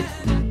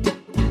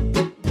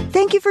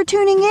for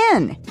tuning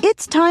in.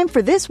 It's time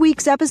for this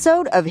week's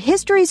episode of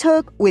History's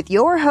Hook with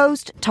your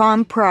host,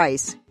 Tom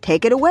Price.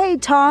 Take it away,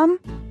 Tom.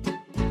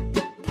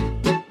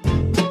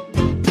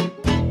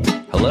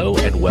 Hello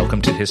and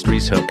welcome to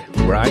History's Hook,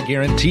 where I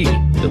guarantee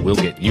that we'll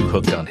get you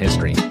hooked on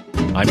history.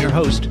 I'm your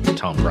host,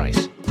 Tom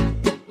Price.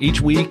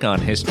 Each week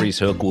on History's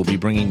Hook, we'll be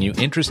bringing you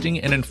interesting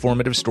and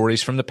informative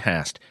stories from the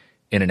past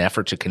in an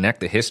effort to connect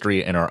the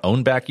history in our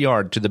own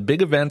backyard to the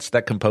big events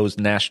that compose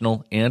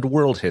national and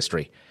world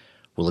history.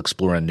 We'll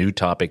explore a new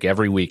topic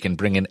every week and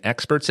bring in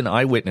experts and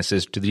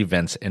eyewitnesses to the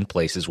events and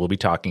places we'll be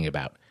talking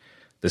about.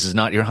 This is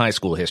not your high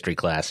school history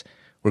class.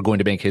 We're going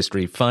to make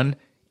history fun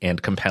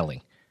and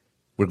compelling.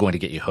 We're going to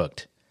get you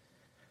hooked.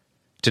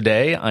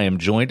 Today, I am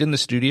joined in the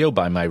studio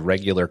by my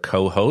regular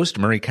co-host,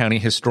 Murray County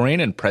historian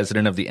and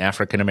president of the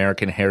African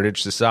American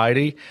Heritage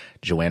Society,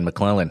 Joanne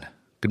McClellan.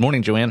 Good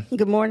morning, Joanne.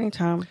 Good morning,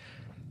 Tom.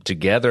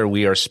 Together,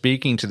 we are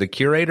speaking to the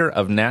curator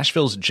of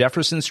Nashville's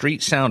Jefferson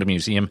Street Sound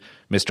Museum,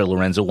 Mr.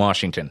 Lorenzo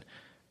Washington.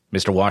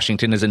 Mr.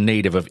 Washington is a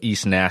native of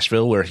East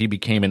Nashville, where he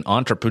became an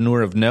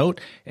entrepreneur of note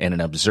and an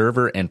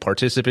observer and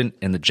participant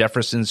in the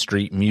Jefferson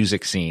Street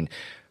music scene,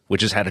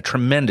 which has had a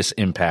tremendous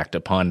impact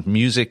upon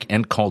music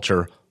and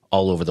culture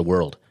all over the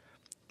world.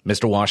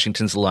 Mr.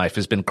 Washington's life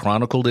has been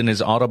chronicled in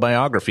his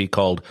autobiography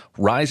called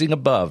Rising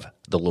Above,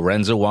 the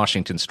Lorenzo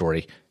Washington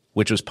Story,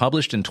 which was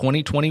published in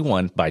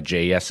 2021 by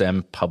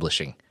JSM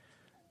Publishing.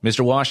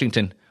 Mr.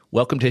 Washington,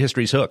 welcome to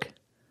History's Hook.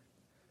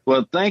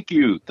 Well, thank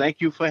you. Thank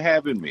you for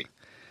having me.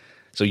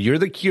 So you're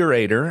the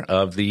curator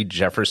of the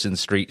Jefferson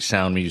Street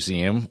Sound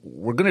Museum.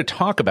 We're going to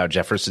talk about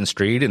Jefferson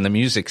Street and the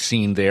music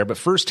scene there, but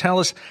first tell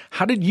us,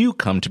 how did you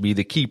come to be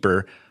the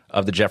keeper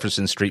of the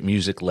Jefferson Street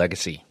music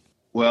legacy?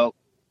 Well,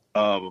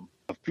 a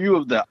few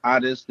of the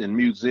artists and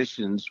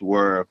musicians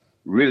were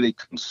really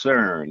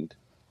concerned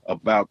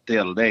about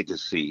their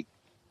legacy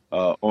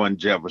on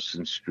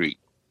Jefferson Street.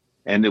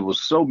 And there were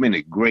so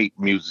many great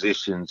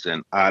musicians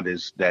and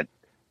artists that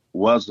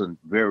wasn't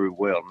very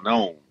well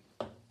known,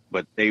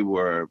 but they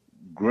were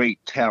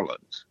great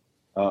talents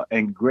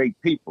and great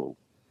people.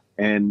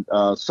 And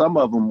some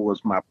of them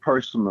was my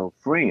personal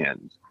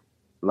friends,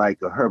 like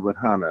Herbert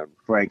Hunter,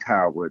 Frank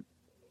Howard,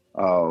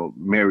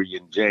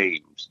 Marion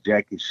James,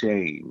 Jackie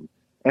Shane,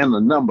 and a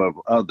number of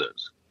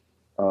others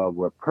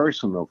were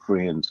personal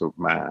friends of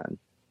mine.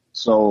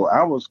 So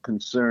I was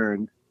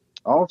concerned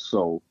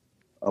also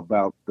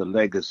about the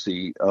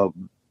legacy of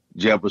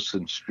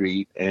Jefferson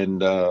Street and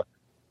the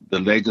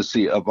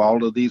legacy of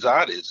all of these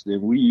artists.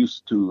 And we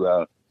used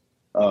to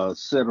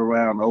sit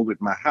around over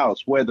at my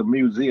house. Where the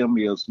museum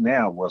is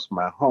now was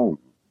my home.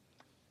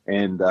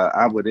 And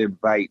I would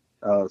invite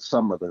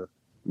some of the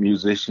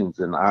musicians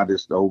and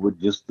artists over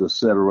just to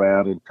sit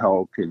around and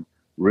talk and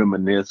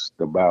reminisce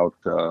about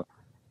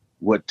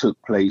what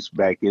took place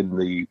back in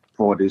the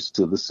 40s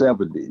to the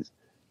 70s.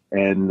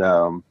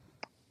 And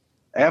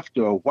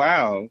after a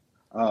while,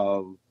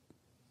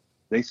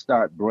 they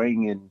start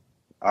bringing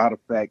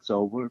artifacts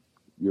over,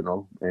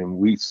 and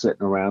we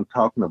sitting around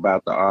talking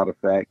about the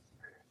artifacts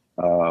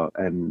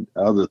and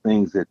other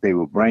things that they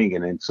were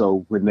bringing. And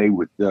so when they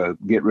would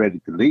get ready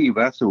to leave,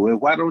 I said, well,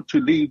 why don't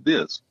you leave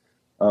this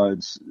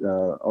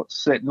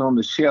sitting on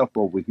the shelf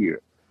over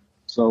here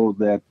so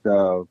that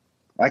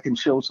I can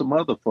show some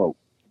other folk?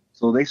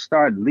 So they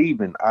started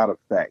leaving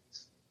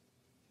artifacts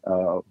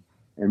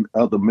and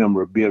other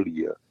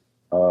memorabilia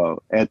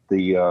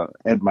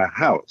at my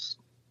house.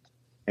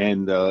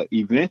 And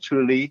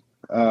eventually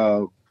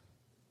I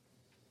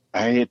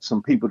had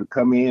some people to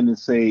come in and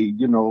say,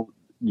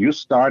 you're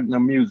starting a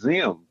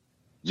museum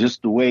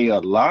just the way a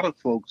lot of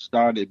folks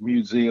started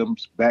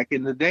museums back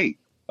in the day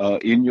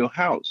in your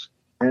house.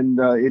 And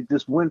it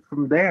just went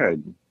from there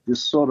and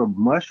just sort of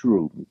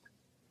mushroomed.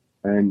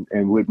 And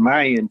with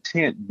my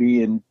intent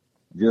being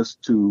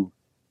just to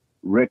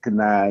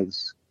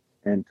recognize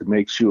and to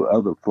make sure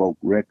other folk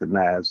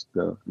recognize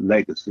the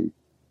legacy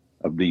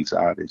of these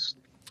artists.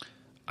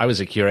 I was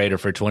a curator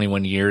for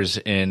 21 years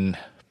in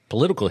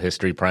political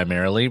history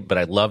primarily, but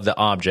I love the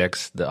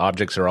objects. The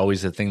objects are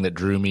always the thing that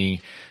drew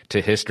me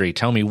to history.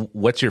 Tell me,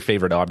 what's your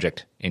favorite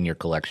object in your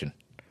collection?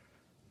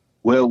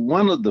 Well,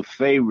 one of the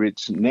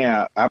favorites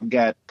now, I've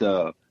got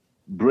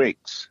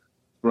bricks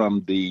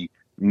from the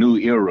New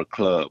Era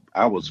Club.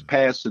 I was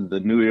passing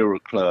the New Era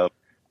Club.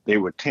 They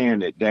were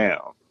tearing it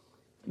down.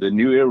 The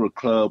New Era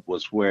Club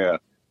was where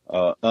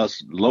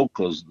us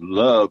locals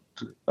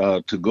loved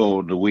to go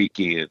on the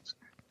weekends.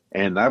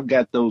 And I've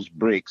got those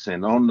bricks,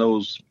 and on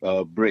those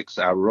bricks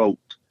I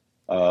wrote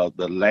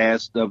the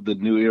last of the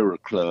New Era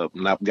Club.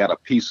 And I've got a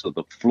piece of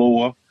the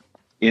floor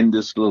in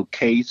this little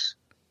case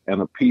and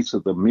a piece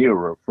of the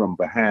mirror from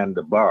behind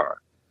the bar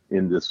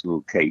in this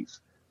little case.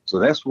 So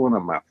that's one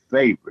of my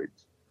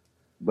favorites.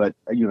 But,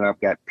 I've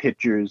got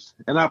pictures,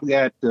 and I've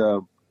got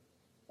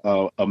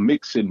a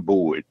mixing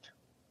board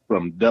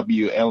from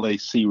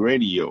WLAC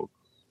Radio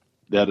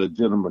that a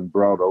gentleman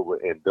brought over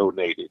and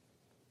donated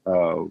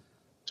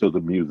to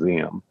the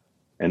museum.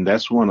 And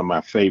that's one of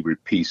my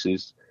favorite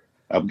pieces.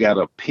 I've got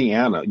a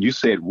piano. You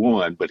said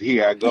one, but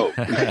here I go.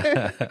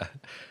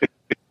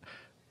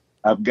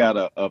 I've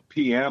got a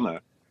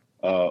piano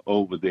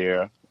over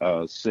there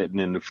sitting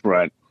in the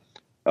front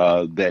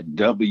that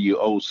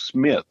W.O.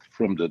 Smith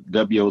from the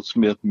W.O.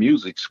 Smith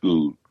Music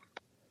School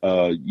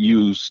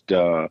used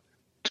to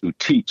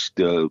teach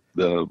the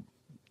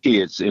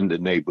kids in the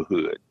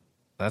neighborhood.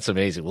 That's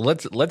amazing. Well,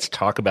 let's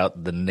talk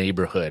about the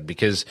neighborhood,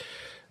 because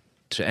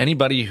to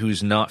anybody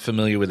who's not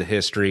familiar with the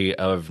history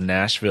of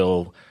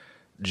Nashville,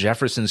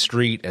 Jefferson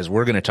Street, as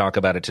we're going to talk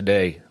about it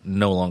today,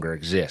 no longer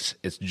exists.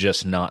 It's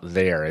just not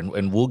there.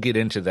 And we'll get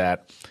into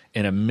that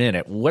in a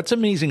minute. What's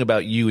amazing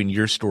about you and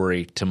your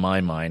story, to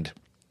my mind,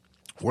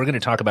 we're going to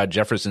talk about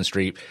Jefferson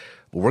Street,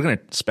 but we're going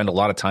to spend a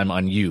lot of time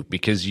on you,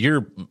 because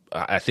you're,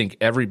 I think,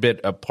 every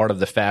bit a part of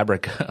the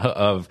fabric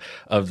of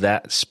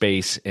that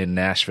space in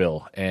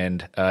Nashville,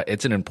 and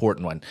it's an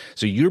important one.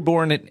 So you're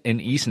born in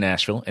East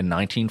Nashville in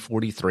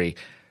 1943.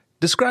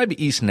 Describe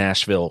East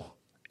Nashville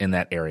in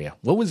that area.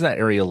 What was that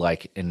area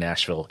like in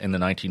Nashville in the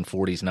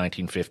 1940s,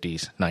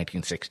 1950s,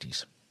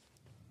 1960s?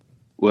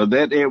 Well,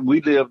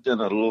 we lived in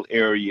a little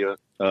area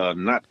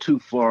not too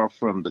far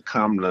from the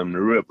Cumberland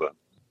River.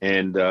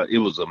 And it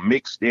was a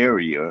mixed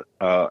area.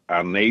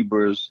 Our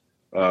neighbors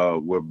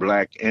were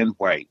black and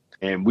white,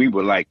 and we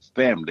were like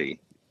family,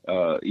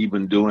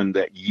 even during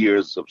that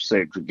years of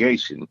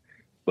segregation.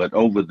 But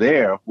over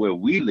there where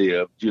we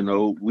lived,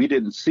 we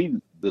didn't see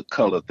the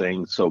color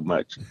thing so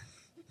much.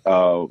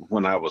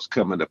 When I was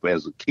coming up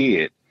as a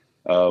kid,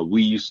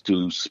 we used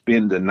to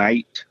spend the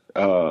night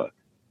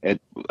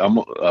at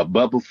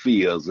Bubba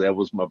Fields. That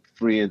was my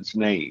friend's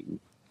name.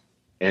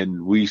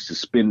 And we used to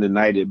spend the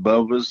night at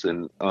Bubba's,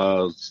 and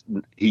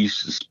he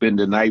used to spend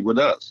the night with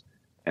us.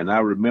 And I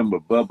remember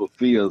Bubba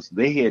Fields,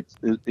 it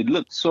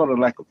looked sort of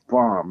like a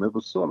farm. It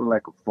was sort of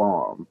like a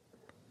farm.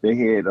 They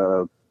had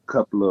a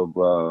couple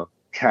of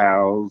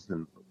cows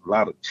and a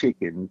lot of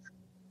chickens,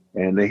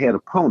 and they had a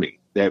pony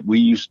that we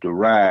used to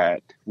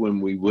ride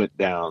when we went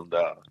down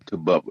to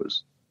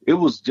Bubba's. It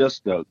was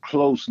just a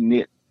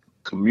close-knit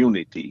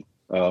community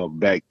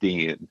back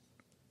then.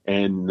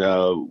 And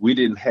we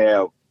didn't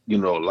have a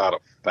lot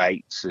of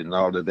fights and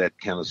all of that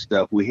kind of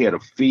stuff. We had a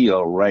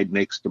field right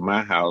next to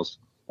my house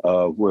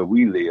where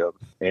we lived,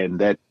 and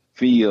that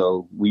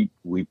field, we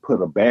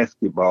put a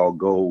basketball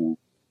goal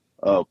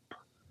up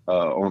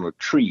on a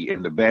tree,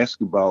 and the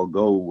basketball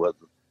goal was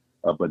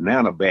a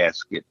banana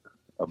basket,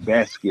 a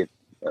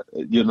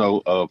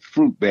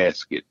fruit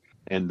basket,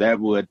 and that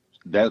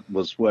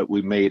was what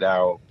we made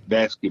our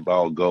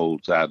basketball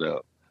goals out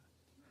of.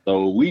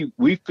 So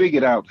we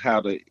figured out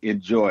how to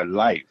enjoy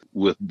life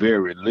with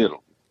very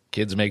little.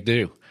 Kids make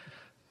do.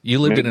 You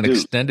lived in an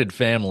extended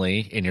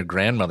family in your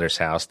grandmother's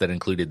house that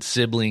included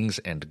siblings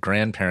and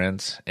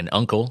grandparents, an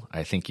uncle,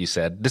 I think you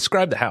said.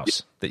 Describe the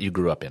house that you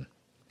grew up in.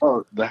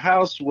 Oh, the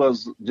house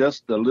was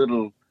just a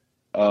little,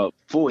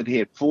 it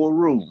had 4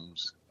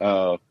 rooms.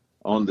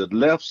 On the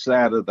left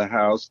side of the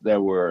house, there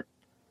were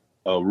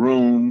a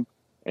room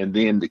and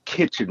then the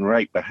kitchen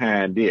right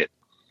behind it.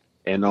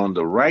 And on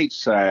the right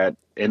side,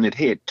 and it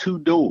had 2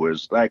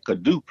 doors like a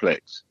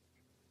duplex,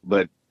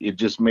 but it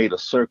just made a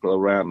circle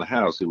around the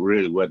house. It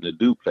really wasn't a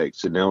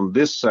duplex. And on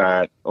this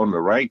side, on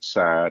the right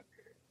side,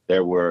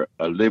 there were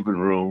a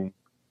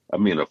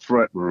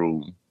front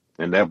room,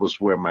 and that was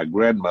where my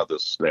grandmother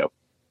slept.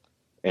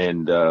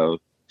 And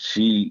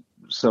she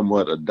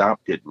somewhat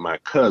adopted my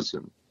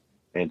cousin,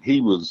 and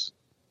he was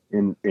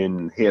had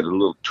a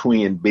little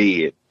twin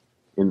bed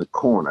in the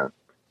corner.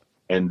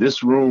 And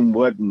this room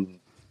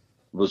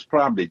was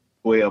probably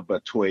 12 by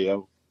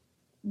 12.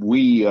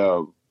 We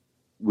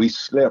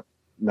slept.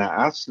 Now,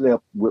 I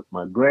slept with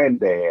my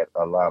granddad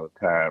a lot of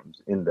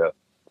times in the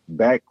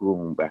back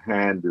room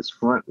behind this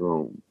front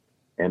room.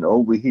 And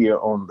over here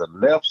on the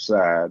left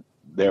side,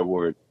 there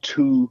were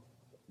 2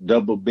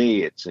 double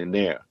beds in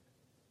there.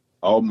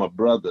 All my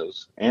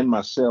brothers and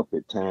myself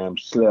at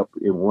times slept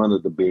in one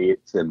of the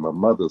beds, and my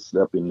mother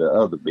slept in the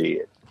other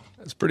bed.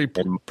 That's pretty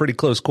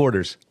close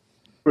quarters.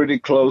 Pretty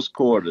close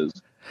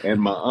quarters. And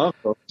my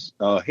uncle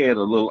had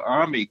a little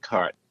army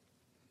cart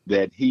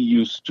that he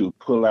used to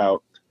pull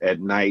out at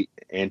night,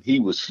 and he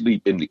would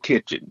sleep in the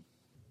kitchen.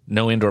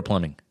 No indoor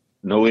plumbing.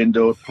 No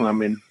indoor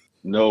plumbing.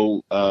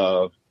 No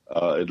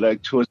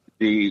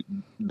electricity.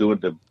 During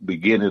the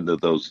beginning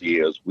of those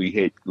years, we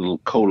had little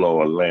coal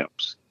oil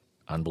lamps.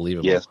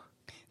 Unbelievable. Yes.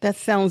 That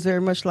sounds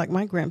very much like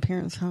my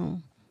grandparents'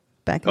 home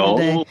back in the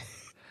day.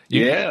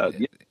 Yeah.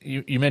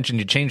 You mentioned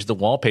you changed the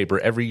wallpaper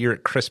every year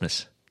at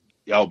Christmas.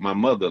 My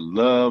mother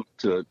loved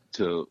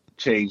to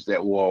change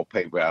that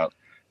wallpaper out.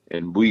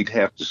 And we'd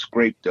have to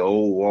scrape the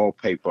old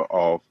wallpaper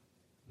off,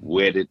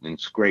 wet it and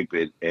scrape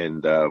it.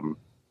 And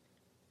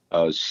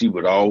she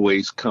would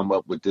always come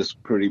up with this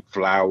pretty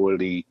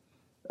flowery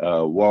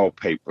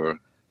wallpaper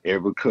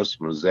every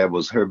Christmas. That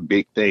was her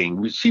big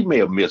thing. She may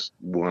have missed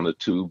 1 or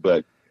 2,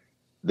 but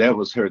that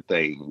was her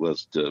thing,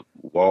 was to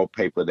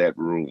wallpaper that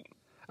room.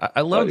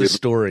 I love the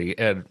story,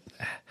 and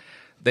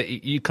that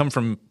you come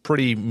from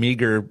pretty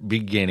meager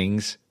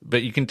beginnings,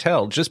 but you can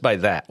tell just by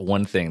that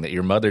one thing that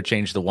your mother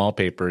changed the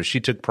wallpaper. She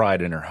took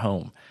pride in her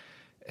home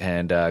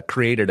and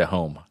created a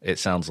home, it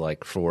sounds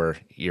like, for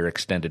your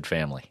extended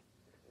family.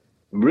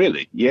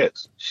 Really,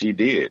 yes, she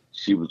did.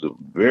 She was a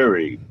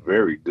very,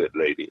 very good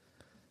lady.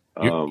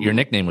 Your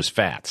nickname was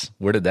Fats.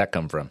 Where did that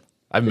come from?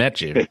 I've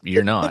met you.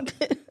 You're not.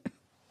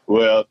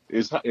 Well,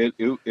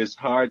 it's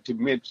hard to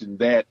mention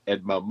that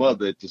and my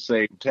mother at the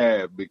same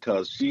time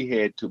because she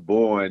had to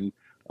born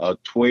a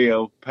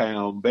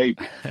 12-pound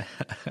baby.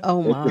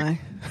 Oh my.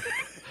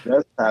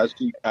 That's how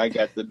I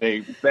got the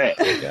name Fat.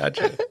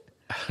 Gotcha.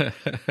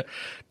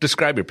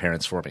 Describe your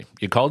parents for me.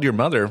 You called your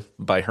mother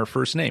by her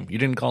first name. You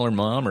didn't call her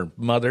mom or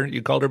mother.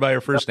 You called her by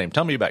her first name.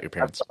 Tell me about your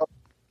parents.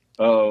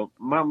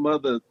 My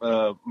mother,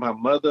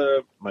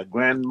 my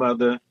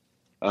grandmother,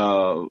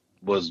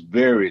 was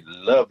very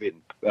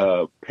loving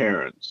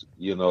parents,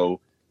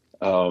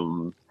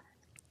 and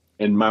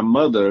my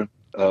mother,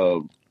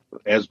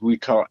 as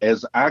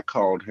I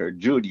called her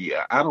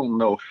Julia. I don't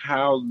know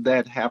how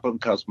that happened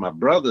because my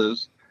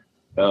brothers,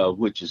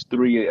 which is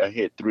three, I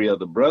had three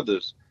other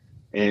brothers,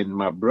 and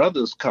my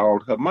brothers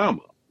called her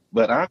Mama,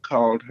 but I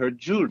called her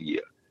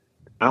Julia.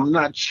 I'm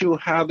not sure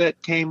how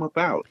that came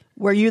about.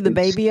 Were you the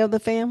baby of the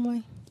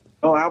family?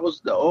 Oh, I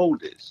was the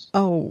oldest.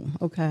 Oh,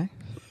 okay.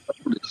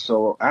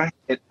 So I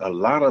had a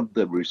lot of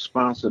the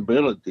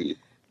responsibility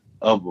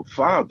of a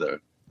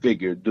father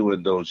figure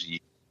during those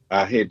years.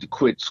 I had to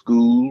quit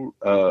school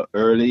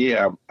early.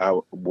 I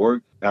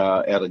worked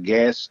at a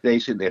gas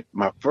station.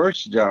 My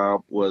first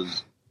job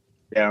was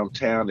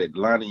downtown at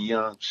Lonnie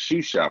Young's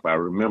shoe shop. I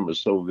remember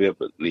so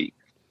vividly.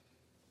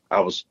 I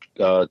was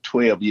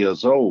 12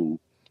 years old,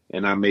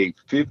 and I made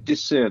 50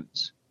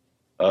 cents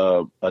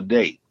a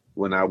day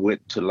when I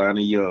went to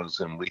Lonnie Young's,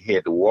 and we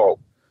had to walk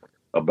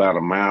about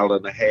a mile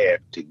and a half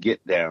to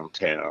get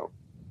downtown.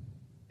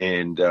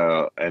 And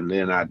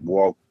then I'd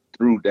walk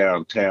through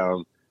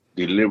downtown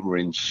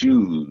delivering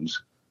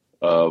shoes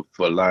for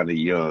Lonnie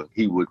Young.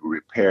 He would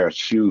repair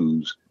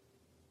shoes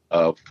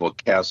for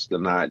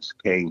Castanets,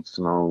 Kane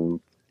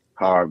Sloan,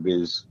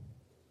 Harvey's,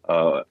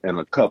 and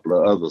a couple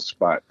of other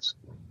spots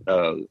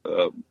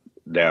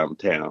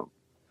downtown.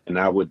 And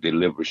I would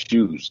deliver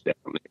shoes down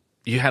there.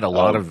 You had a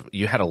lot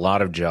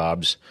of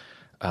jobs.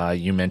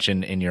 You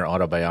mentioned in your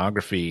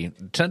autobiography.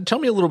 Tell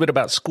me a little bit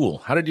about school.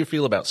 How did you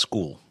feel about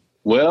school?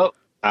 Well,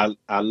 I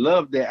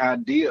loved the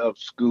idea of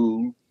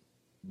school,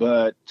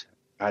 but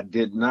I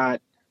did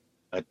not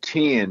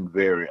attend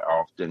very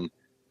often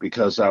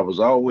because I was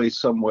always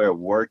somewhere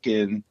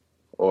working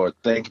or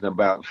thinking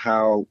about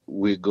how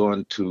we're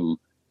going to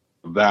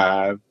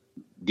survive,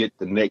 get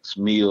the next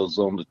meals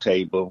on the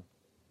table.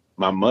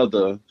 My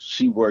mother,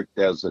 she worked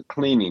as a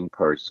cleaning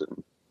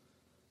person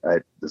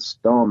at the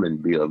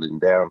Storman Building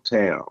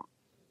downtown,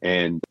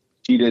 and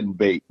she didn't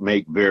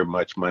make very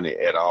much money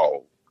at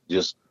all,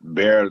 just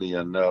barely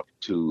enough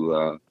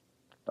to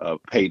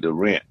pay the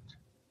rent,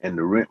 and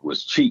the rent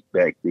was cheap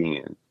back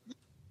then.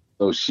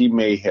 So she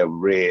may have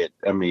made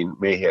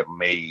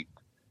 $14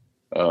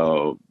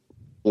 or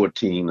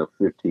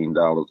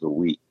 $15 a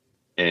week.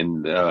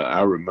 And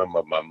I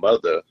remember my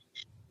mother,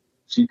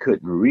 she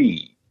couldn't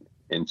read,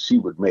 and she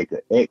would make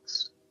an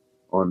X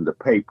on the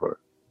paper,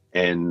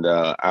 and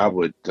I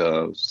would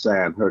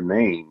sign her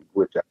name,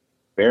 which I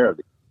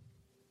barely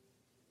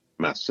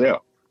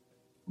myself.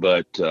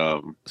 But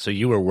so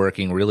you were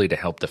working really to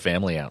help the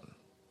family out.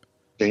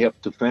 To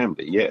help the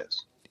family,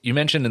 yes. You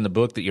mentioned in the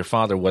book that your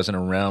father wasn't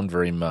around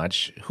very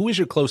much. Who is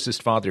your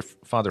closest father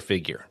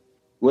figure?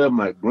 Well,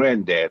 my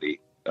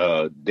granddaddy,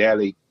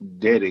 Daddy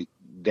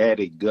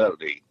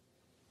Gurley,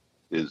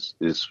 is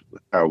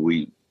how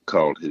we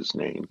called his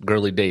name.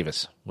 Gurley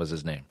Davis was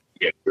his name.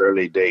 Yeah,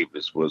 Gurley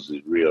Davis was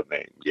his real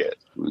name. Yes,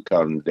 we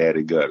called him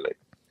Daddy Gurley,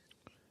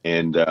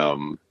 and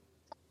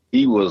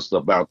he was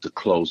about the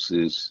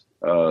closest.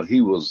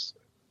 He was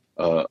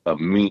a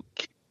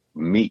meek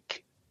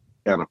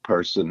kind of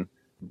person.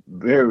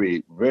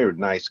 Very, very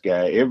nice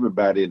guy.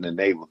 Everybody in the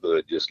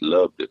neighborhood just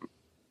loved him.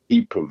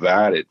 He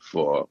provided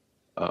for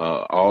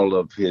all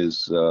of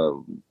his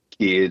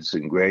kids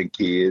and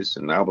grandkids,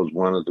 and I was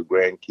one of the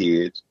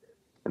grandkids.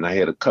 And I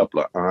had a couple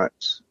of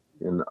aunts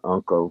and an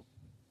uncle.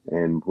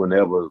 And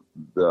whenever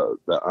the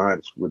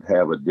aunts would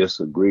have a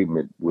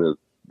disagreement with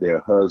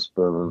their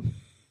husband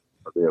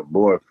or their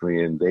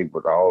boyfriend, they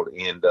would all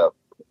end up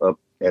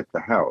at the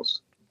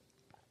house.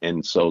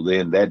 And so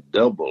then that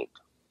doubled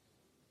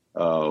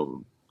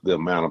the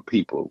amount of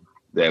people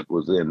that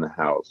was in the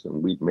house.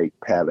 And we'd make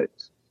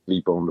pallets,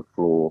 sleep on the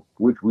floor,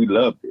 which we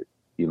loved it,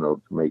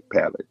 to make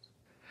pallets.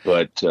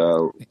 But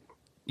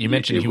you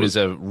mentioned he was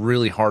a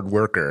really hard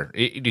worker.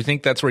 Do you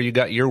think that's where you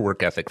got your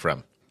work ethic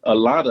from? A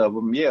lot of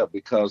them, yeah,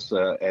 because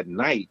at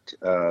night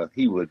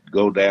he would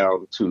go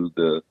down to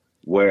the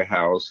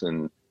warehouse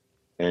and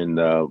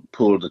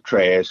pull the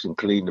trash and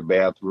clean the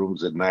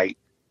bathrooms at night.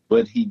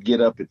 But he'd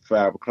get up at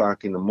 5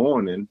 o'clock in the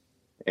morning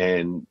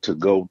and to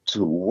go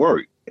to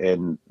work.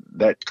 And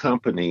that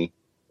company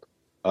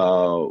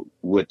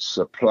would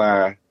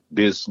supply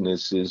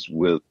businesses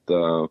with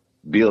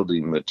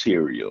building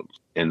materials.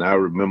 And I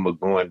remember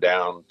going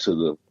down to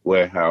the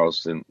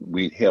warehouse and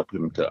we'd help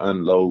him to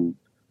unload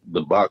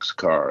the box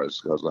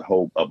cars, because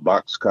a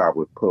box car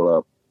would pull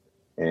up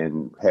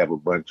and have a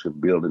bunch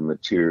of building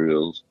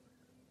materials.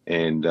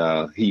 and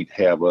he'd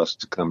have us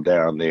to come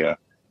down there.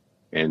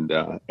 And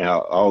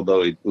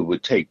although it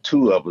would take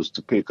two of us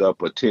to pick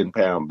up a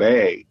 10-pound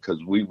bag,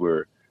 because we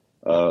were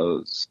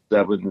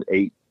 7,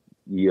 8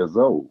 years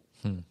old,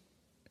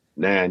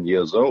 9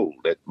 years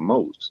old at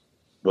most.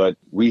 But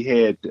we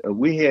had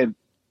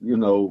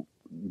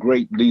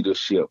great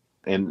leadership,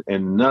 and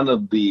none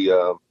of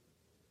the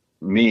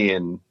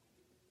men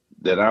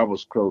that I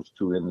was close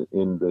to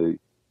in the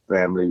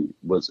family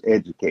was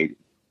educated.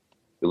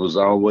 It was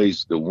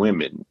always the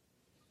women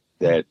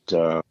that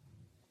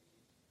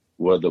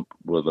were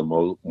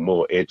the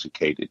more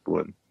educated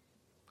one.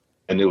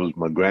 And it was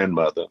my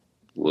grandmother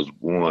was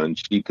one.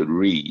 She could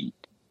read.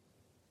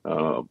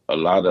 A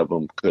lot of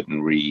them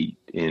couldn't read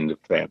in the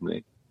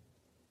family,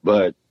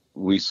 but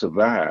we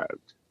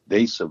survived.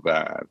 They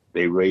survived.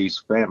 They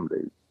raised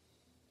families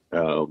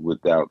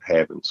without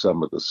having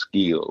some of the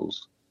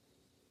skills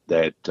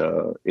that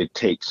it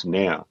takes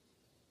now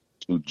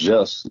to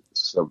just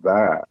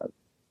survive.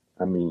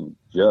 I mean,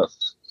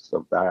 just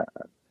survive.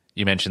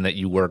 You mentioned that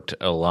you worked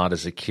a lot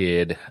as a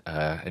kid,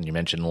 and you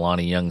mentioned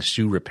Lonnie Young's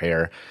shoe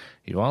repair.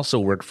 You also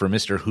worked for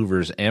Mr.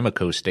 Hoover's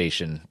Amoco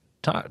station.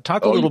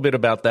 Talk a little bit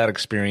about that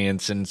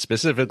experience, and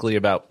specifically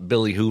about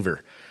Billy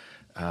Hoover,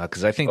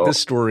 because I think this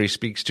story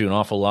speaks to an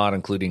awful lot,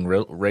 including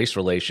race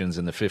relations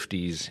in the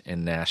 50s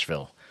in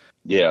Nashville.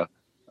 Yeah.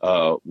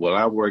 Well,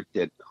 I worked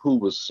at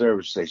Hoover's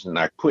service station.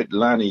 I quit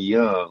Lonnie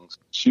Young's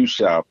shoe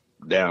shop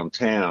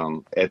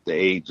downtown at the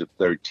age of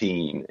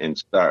 13 and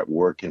started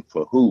working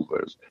for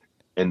Hoover's.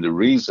 And the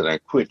reason I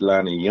quit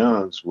Lonnie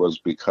Young's was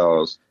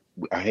because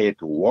I had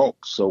to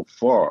walk so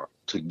far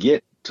to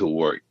get to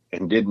work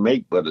and didn't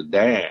make but a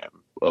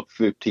dime of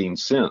 15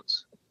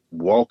 cents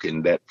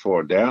walking that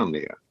far down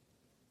there.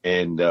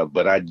 And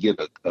but I'd get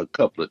a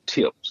couple of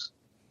tips.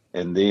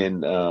 And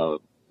then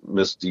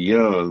Mr.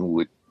 Young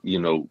would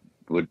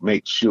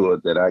make sure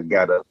that I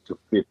got up to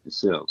 50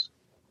 cents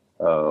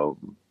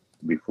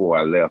before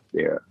I left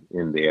there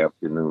in the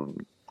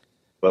afternoon.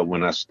 But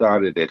when I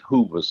started at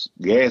Hoover's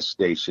gas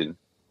station,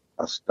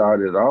 I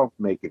started off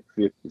making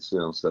 50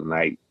 cents a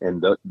night,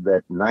 and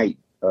that night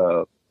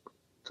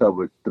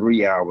covered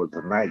 3 hours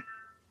a night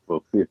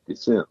for 50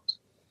 cents.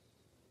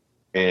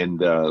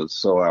 And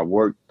so I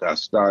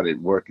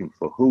started working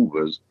for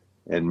Hoover's,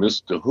 and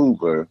Mr.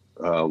 Hoover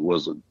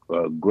was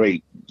a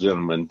great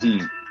gentleman.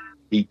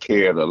 He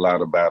cared a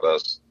lot about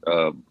us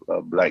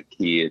black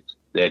kids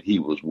that he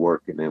was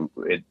working. And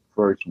at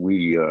first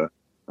we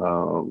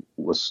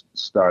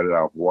started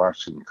off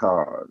washing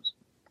cars,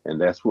 and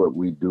that's what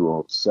we do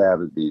on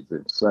Saturdays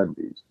and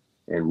Sundays.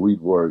 And we'd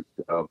work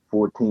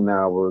 14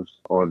 hours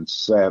on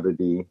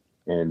Saturday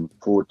and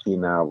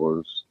 14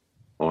 hours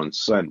on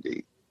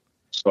Sunday.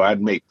 So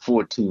I'd make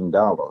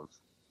 $14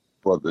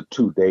 for the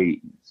 2 days,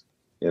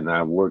 and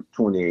I worked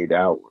 28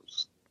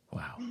 hours.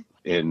 Wow.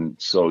 And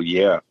so,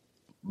 yeah,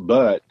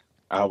 but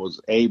I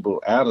was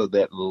able, out of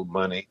that little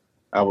money,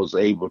 I was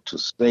able to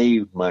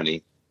save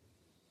money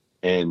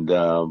and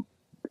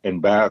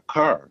buy a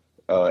car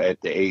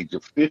at the age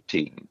of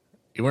 15.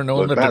 You weren't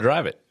old enough to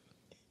drive it.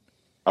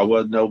 I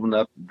wasn't old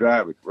enough to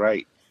drive it,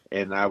 right.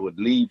 And I would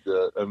leave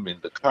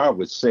the car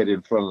would sit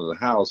in front of the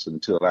house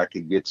until I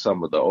could get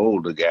some of the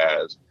older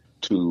guys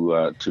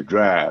to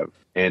drive.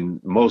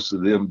 And most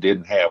of them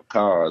didn't have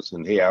cars.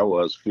 And here I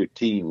was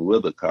 15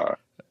 with a car.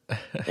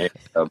 And,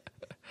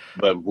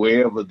 but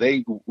wherever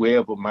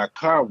my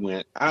car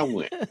went, I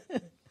went.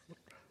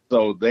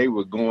 So they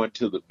were going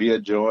to the beer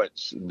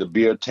joints, the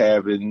beer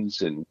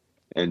taverns, and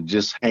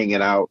just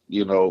hanging out,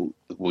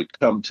 would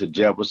come to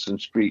Jefferson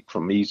Street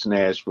from East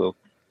Nashville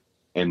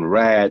and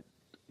ride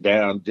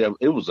down.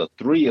 It was a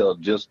thrill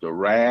just to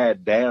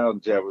ride down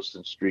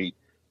Jefferson Street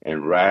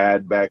and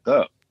ride back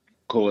up.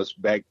 Of course,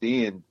 back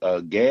then,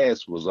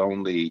 gas was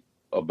only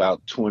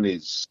about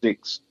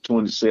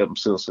 27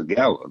 cents a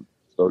gallon.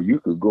 So you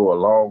could go a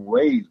long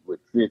ways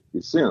with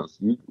 50 cents.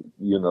 A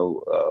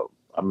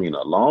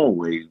long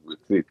ways with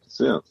 50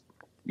 cents.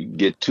 You can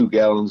get 2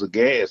 gallons of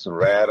gas and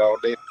ride all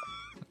day.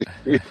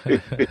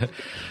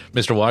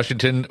 Mr.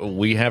 Washington,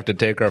 we have to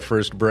take our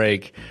first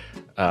break.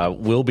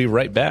 We'll be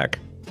right back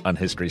on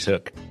History's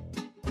Hook.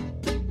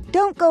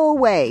 Don't go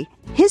away.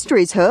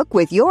 History's Hook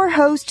with your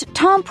host,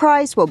 Tom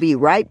Price, will be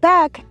right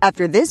back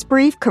after this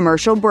brief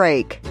commercial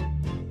break.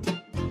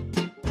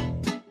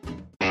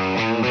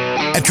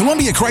 At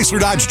Columbia Chrysler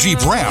Dodge Jeep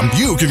Ram,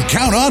 you can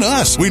count on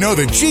us. We know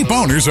that Jeep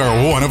owners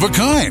are one of a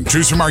kind.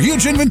 Choose from our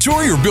huge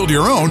inventory or build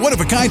your own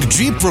one-of-a-kind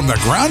Jeep from the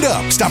ground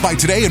up. Stop by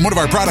today and one of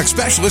our product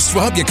specialists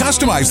will help you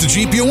customize the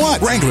Jeep you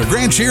want. Wrangler,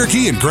 Grand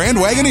Cherokee, and Grand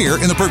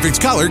Wagoneer in the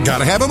perfect color.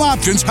 Gotta have them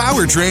options,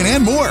 powertrain,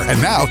 and more.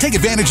 And now, take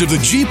advantage of the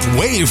Jeep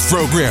Wave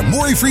program.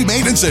 Worry-free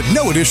maintenance at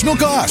no additional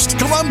cost.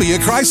 Columbia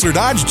Chrysler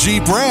Dodge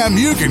Jeep Ram,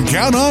 you can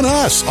count on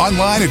us.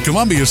 Online at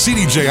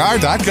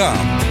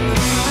ColumbiaCDJR.com.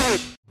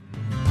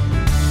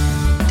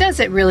 Does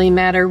it really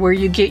matter where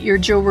you get your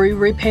jewelry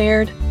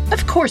repaired?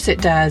 Of course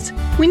it does.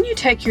 When you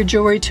take your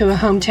jewelry to a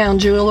hometown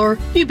jeweler,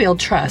 you build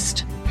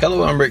trust.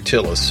 Hello, I'm Rick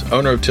Tillis,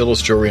 owner of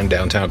Tillis Jewelry in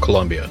downtown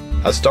Columbia.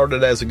 I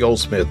started as a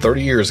goldsmith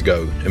 30 years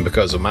ago, and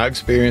because of my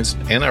experience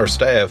and our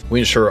staff, we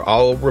ensure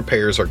all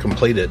repairs are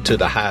completed to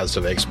the highest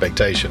of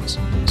expectations.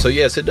 So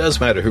yes, it does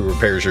matter who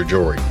repairs your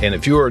jewelry, and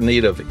if you are in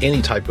need of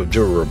any type of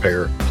jewelry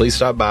repair, please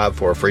stop by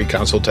for a free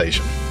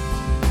consultation.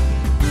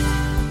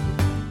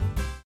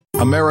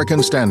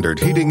 American Standard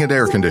Heating and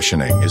Air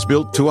Conditioning is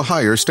built to a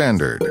higher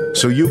standard,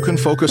 so you can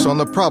focus on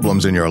the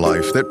problems in your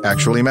life that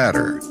actually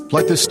matter,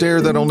 like the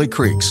stair that only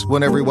creaks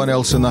when everyone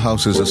else in the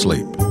house is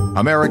asleep.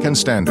 American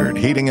Standard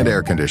Heating and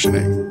Air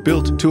Conditioning,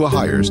 built to a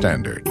higher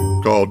standard.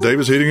 Call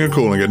Davis Heating and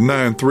Cooling at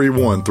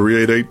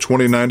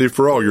 931-388-2090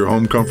 for all your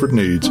home comfort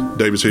needs.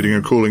 Davis Heating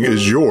and Cooling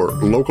is your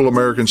local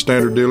American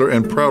Standard dealer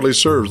and proudly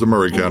serves the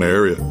Maury County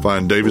area.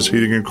 Find Davis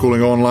Heating and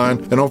Cooling online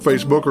and on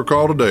Facebook or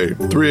call today,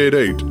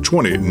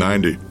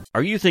 388-2090.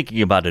 Are you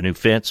thinking about a new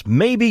fence?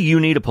 Maybe you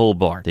need a pole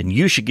barn. Then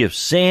you should give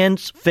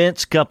Sands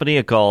Fence Company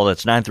a call.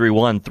 That's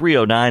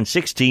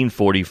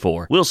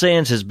 931-309-1644. Will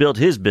Sands has built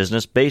his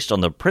business based on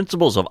the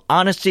principles of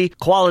honesty,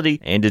 quality,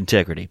 and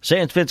integrity.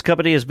 Sands Fence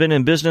Company has been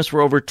in business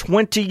for over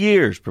 20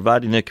 years,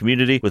 providing the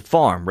community with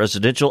farm,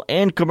 residential,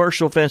 and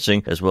commercial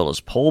fencing, as well as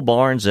pole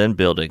barns and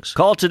buildings.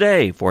 Call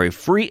today for a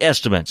free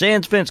estimate.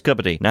 Sands Fence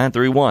Company,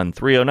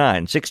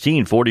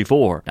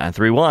 931-309-1644.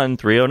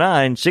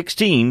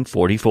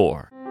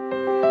 931-309-1644.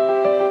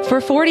 For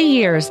 40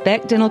 years,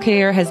 Beck Dental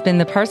Care has been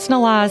the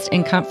personalized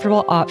and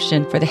comfortable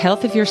option for the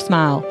health of your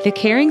smile. The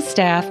caring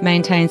staff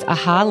maintains a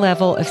high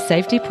level of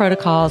safety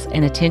protocols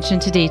and attention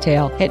to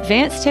detail.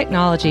 Advanced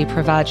technology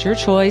provides your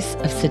choice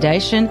of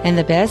sedation and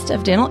the best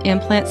of dental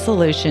implant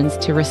solutions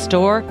to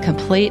restore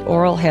complete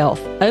oral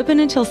health. Open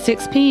until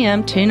 6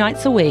 p.m. 2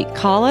 nights a week.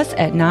 Call us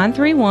at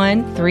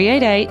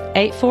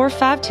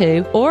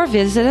 931-388-8452 or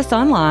visit us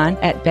online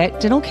at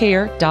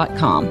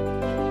beckdentalcare.com.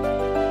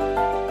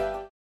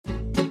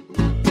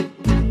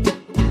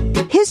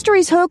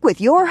 History's Hook with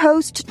your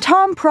host,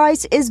 Tom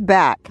Price, is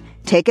back.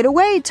 Take it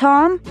away,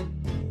 Tom. Brothers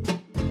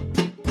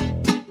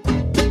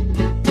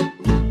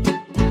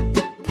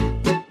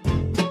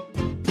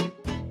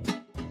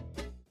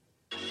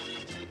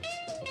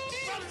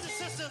and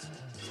sisters,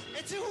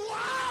 into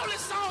all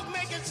this song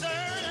may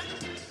concern,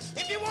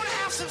 if you want to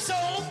have some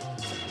soul,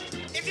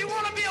 if you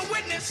want to be a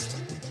witness,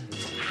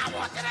 I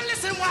want you to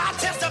listen while I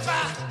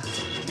testify.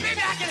 Maybe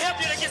I can help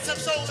you to get some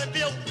soul and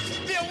be a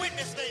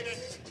witness, baby.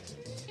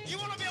 You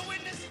want to be a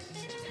witness?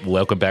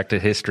 Welcome back to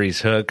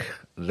History's Hook.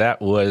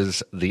 That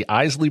was the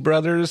Isley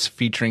Brothers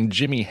featuring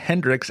Jimi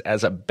Hendrix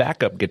as a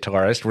backup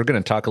guitarist. We're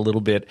going to talk a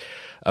little bit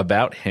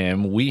about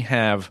him. We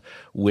have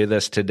with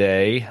us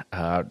today,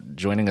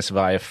 joining us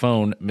via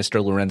phone,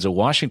 Mr. Lorenzo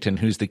Washington,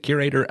 who's the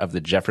curator of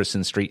the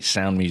Jefferson Street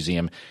Sound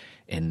Museum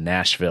in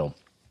Nashville.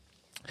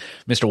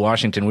 Mr.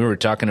 Washington, we were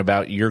talking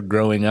about your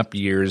growing up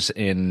years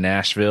in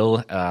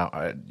Nashville.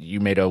 You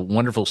made a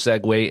wonderful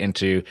segue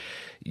into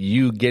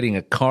you getting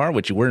a car,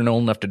 which you weren't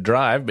old enough to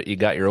drive, but you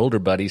got your older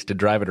buddies to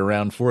drive it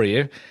around for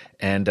you.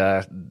 And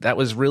that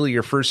was really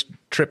your first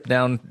trip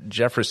down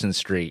Jefferson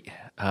Street.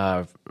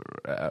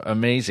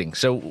 Amazing.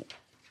 So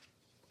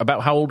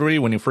about how old were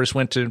you when you first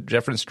went to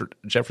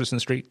Jefferson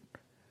Street?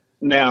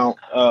 Now,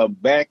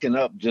 backing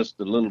up just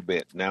a little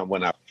bit. Now,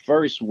 when I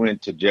first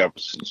went to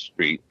Jefferson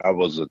Street, I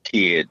was a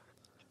kid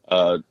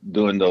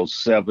during those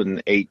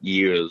 7-8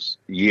 years.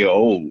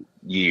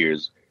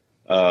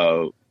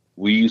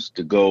 We used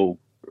to go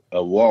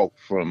walk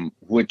from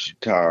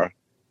Wichita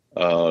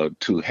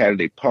to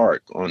Hadley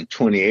Park on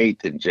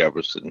 28th in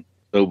Jefferson.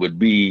 So it would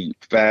be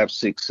 5,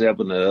 6,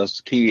 7 of us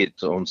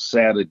kids on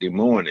Saturday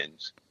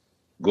mornings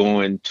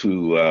going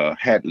to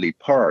Hadley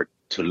Park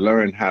to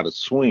learn how to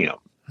swim.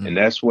 And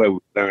that's where we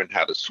learned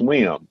how to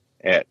swim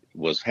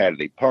was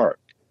Hadley Park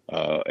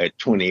at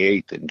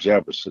 28th and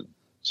Jefferson.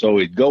 So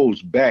it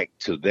goes back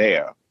to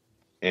there.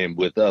 And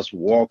with us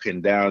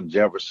walking down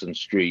Jefferson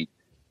Street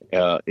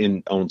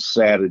on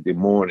Saturday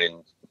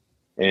mornings,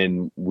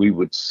 and we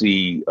would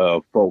see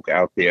folk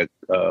out there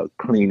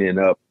cleaning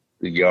up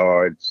the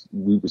yards.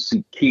 We would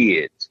see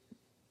kids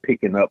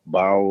picking up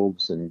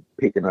balls and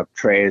picking up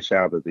trash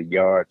out of the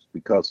yards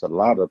because a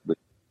lot of the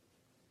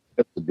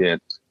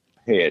residents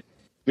had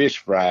fish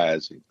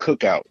fries and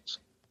cookouts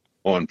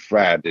on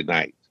Friday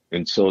night.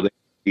 And so they'd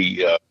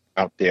be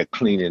out there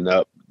cleaning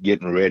up,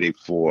 getting ready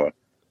for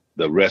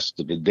the rest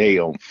of the day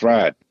on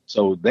Friday.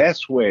 So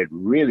that's where it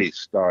really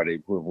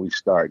started when we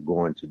started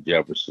going to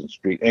Jefferson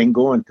Street and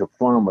going to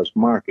Farmers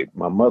Market.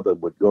 My mother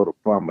would go to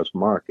Farmers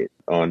Market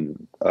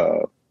on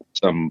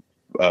some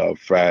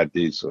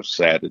Fridays or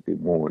Saturday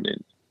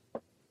mornings.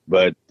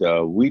 But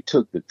we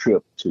took the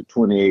trip to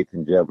 28th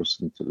and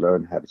Jefferson to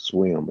learn how to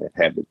swim at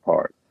Hadley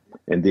Park.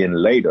 And then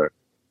later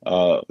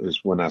is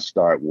when I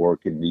started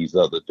working these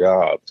other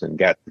jobs and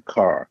got the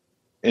car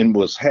and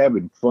was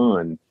having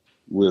fun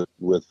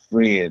with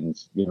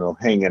friends,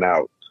 hanging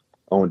out.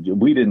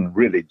 We didn't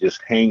really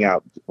just hang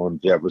out on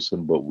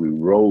Jefferson, but we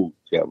rode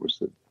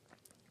Jefferson.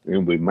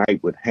 And we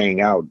would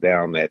hang out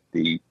down at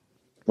the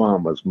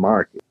Farmers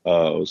Market.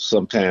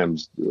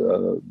 Sometimes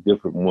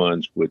different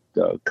ones would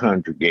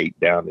congregate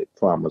down at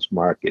Farmers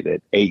Market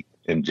at 8th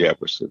and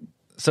Jefferson.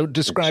 So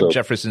describe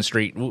Jefferson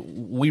Street.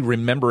 We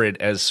remember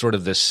it as sort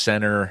of the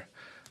center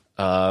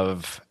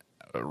of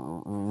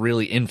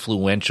really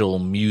influential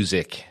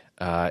music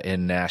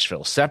in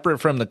Nashville. Separate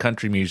from the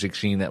country music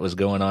scene that was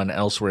going on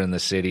elsewhere in the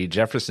city,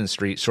 Jefferson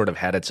Street sort of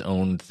had its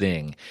own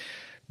thing.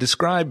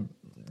 Describe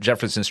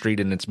Jefferson Street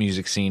and its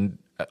music scene.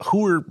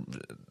 Who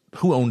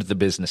owned the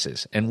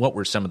businesses, and what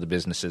were some of the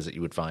businesses that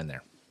you would find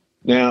there?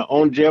 Now,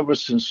 on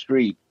Jefferson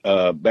Street,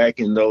 back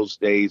in those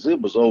days,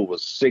 it was over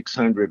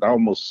 600,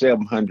 almost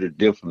 700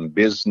 different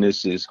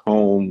businesses,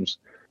 homes,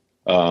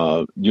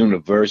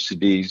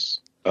 universities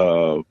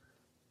on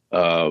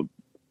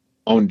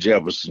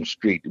Jefferson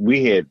Street.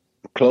 We had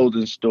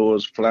clothing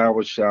stores,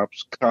 flower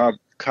shops,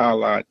 car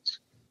lots.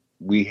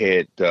 We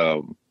had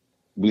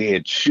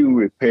shoe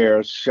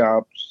repair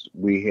shops.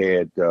 We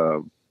had,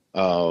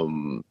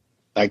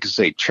 like I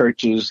say,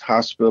 churches,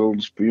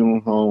 hospitals,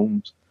 funeral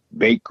homes,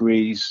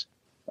 bakeries,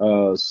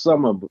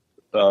 some of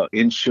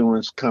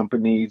insurance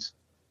companies.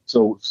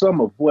 So some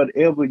of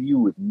whatever you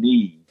would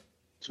need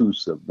to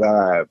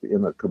survive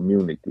in a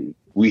community,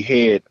 we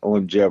had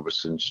on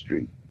Jefferson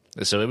Street.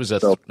 So it was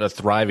a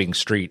thriving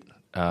street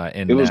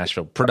in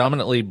Nashville.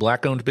 Predominantly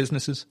black-owned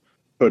businesses?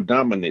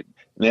 Predominant.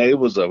 Now, it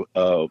was a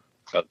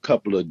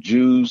couple of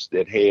Jews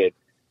that had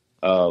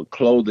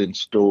clothing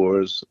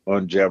stores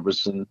on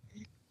Jefferson,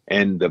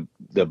 and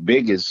the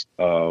biggest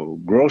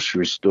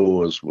grocery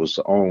stores was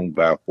owned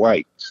by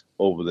whites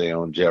over there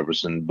on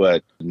Jefferson.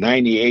 But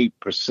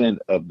 98%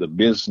 of the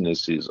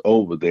businesses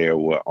over there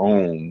were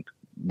owned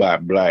by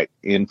black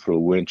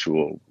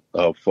influential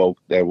folk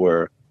that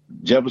were.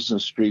 Jefferson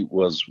Street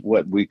was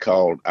what we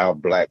called our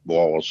Black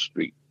Wall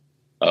Street.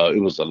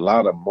 It was a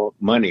lot of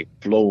money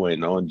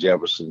flowing on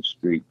Jefferson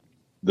Street.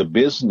 The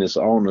business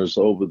owners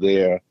over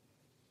there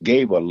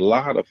gave a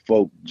lot of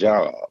folk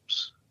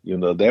jobs. You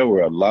know, there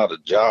were a lot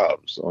of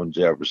jobs on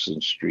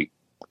Jefferson Street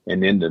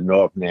and in the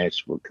North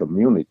Nashville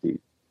community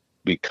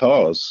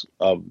because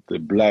of the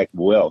black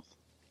wealth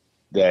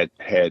that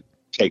had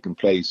taken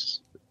place,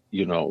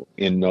 you know,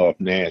 in North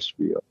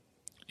Nashville.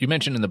 You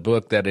mentioned in the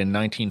book that in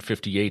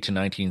 1958 to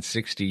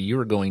 1960, you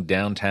were going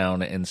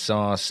downtown and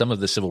saw some of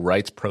the civil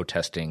rights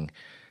protesting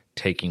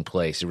taking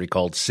place. You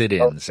recalled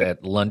sit-ins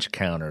at lunch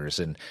counters.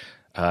 And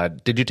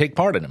did you take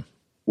part in them?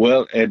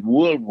 Well, at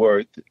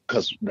Woodworth,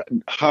 because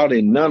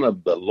hardly none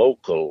of the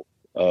local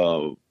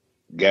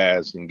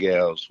guys and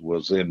gals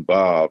was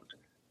involved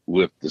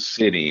with the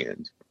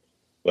sit-ins.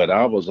 But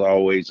I was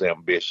always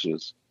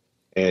ambitious.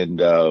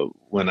 And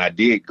when I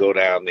did go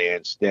down there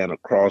and stand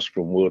across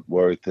from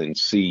Woodworth and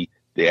see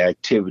the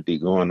activity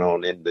going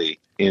on in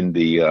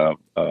the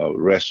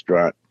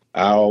restaurant,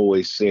 I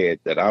always said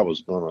that I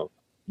was going to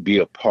be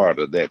a part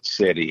of that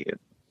sit-in.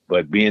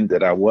 But being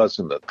that I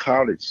wasn't a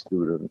college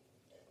student,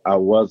 I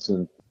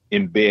wasn't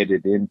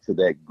embedded into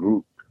that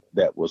group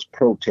that was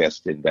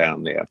protesting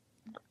down there.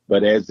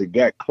 But as it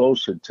got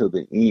closer to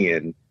the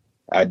end,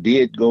 I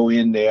did go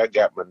in there. I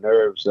got my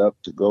nerves up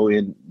to go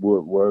in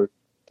Woodworth,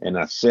 and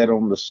I sat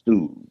on the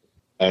stool,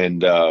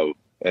 and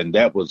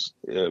that was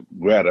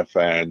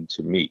gratifying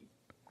to me,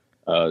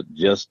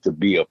 just to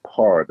be a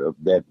part of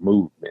that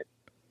movement.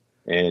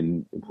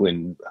 And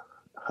when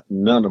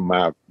none of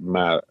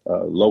my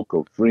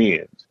local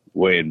friends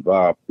were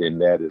involved in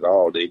that at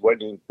all, they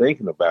weren't even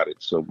thinking about it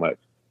so much.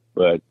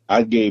 But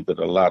I gave it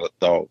a lot of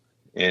thought,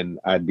 and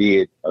I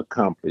did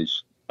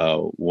accomplish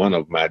one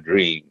of my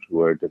dreams,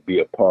 were to be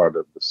a part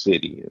of the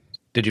city.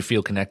 Did you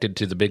feel connected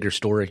to the bigger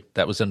story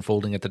that was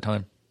unfolding at the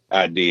time?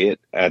 I did.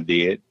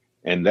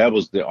 And that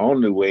was the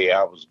only way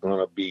I was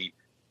going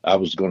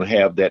to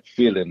have that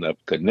feeling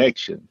of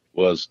connection,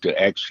 was to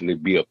actually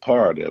be a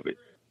part of it.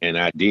 And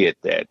I did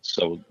that.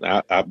 So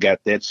I've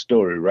got that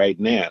story right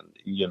now.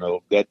 You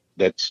know, that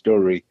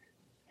story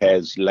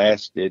has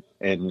lasted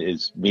and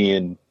is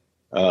being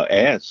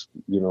asked,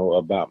 you know,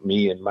 about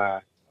me and my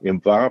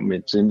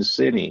involvements in the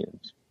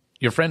sit-ins.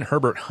 Your friend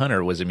Herbert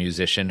Hunter was a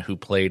musician who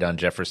played on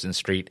Jefferson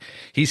Street.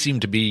 He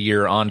seemed to be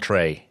your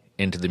entree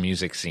into the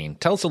music scene.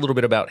 Tell us a little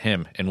bit about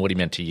him and what he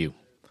meant to you.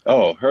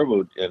 Oh,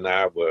 Herbert and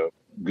I were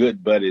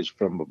good buddies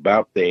from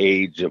about the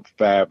age of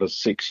 5 or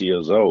 6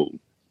 years old.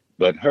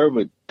 But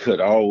Herbert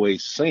could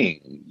always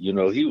sing. You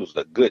know, he was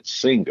a good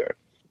singer.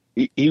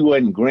 He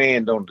wasn't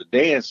grand on the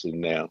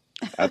dancing now.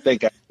 I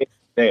think I get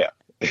there.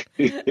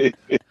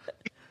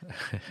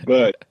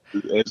 But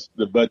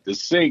the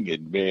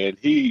singing, man,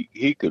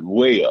 he could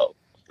wail.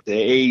 At the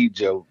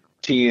age of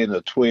 10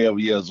 or 12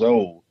 years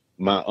old,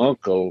 my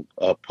uncle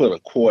put a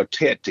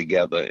quartet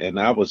together, and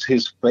I was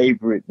his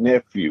favorite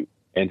nephew.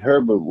 And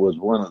Herbert was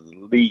one of the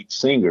lead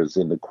singers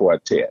in the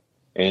quartet.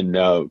 And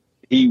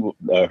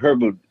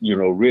Herbert, you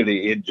know,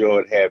 really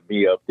enjoyed having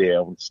me up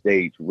there on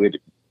stage with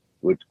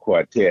the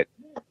quartet.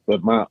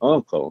 But my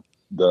uncle,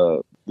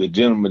 the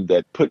gentleman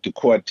that put the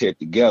quartet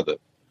together,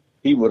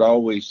 he would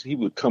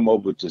come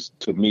over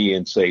to me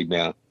and say,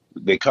 now,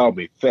 they call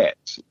me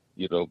Fats,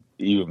 you know,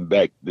 even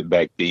back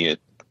then.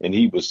 And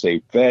he would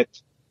say,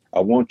 Fats,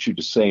 I want you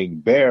to sing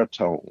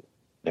baritone.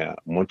 Now, I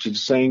want you to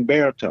sing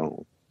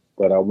baritone,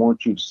 but I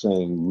want you to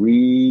sing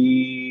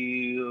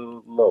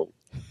real low.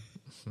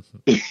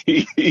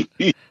 he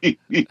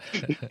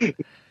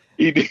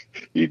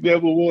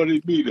never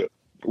wanted me to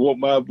want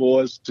my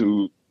voice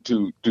to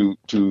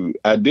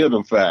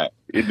identify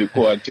in the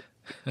quartet.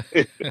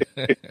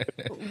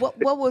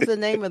 What was the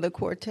name of the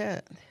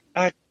quartet?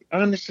 I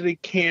honestly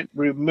can't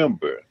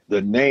remember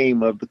the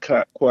name of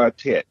the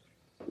quartet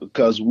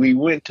because we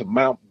went to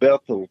Mount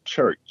Bethel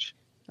Church.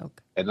 Okay.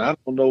 And I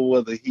don't know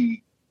whether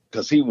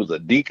because he was a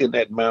deacon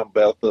at Mount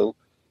Bethel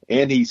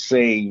and he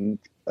sang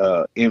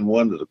in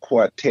one of the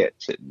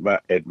quartets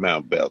at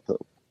Mount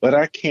Bethel. But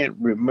I can't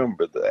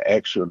remember the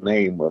actual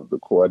name of the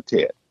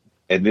quartet.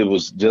 And it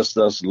was just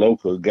us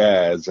local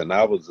guys, and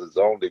I was his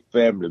only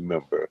family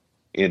member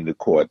in the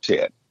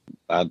quartet.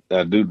 I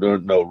do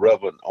know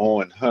Reverend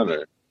Owen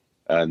Hunter,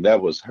 and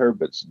that was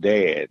Herbert's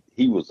dad.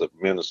 He was a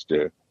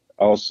minister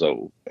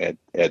also at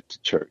the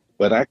church.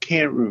 But I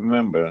can't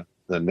remember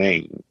the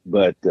name.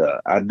 But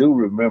I do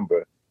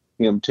remember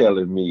him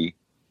telling me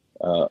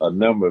a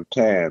number of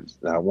times,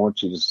 I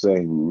want you to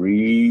sing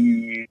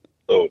real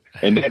low.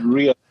 And that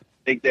real,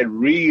 I think that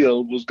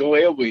real was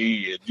going ever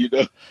in, you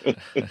know.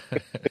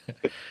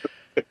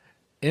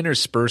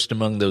 Interspersed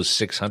among those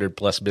 600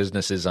 plus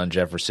businesses on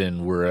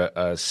Jefferson were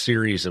a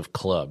series of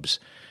clubs,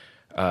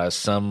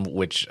 some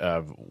which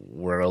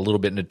were a little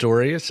bit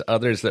notorious,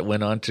 others that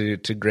went on to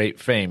great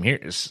fame.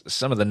 Here's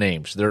some of the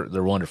names.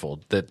 They're wonderful.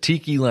 The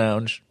Tiki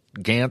Lounge,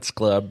 Gantz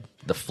Club,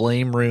 the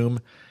Flame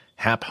Room,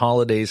 Hap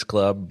Holidays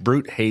Club,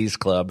 Brute Hayes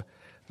Club,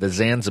 the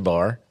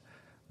Zanzibar,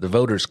 the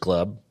Voters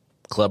Club,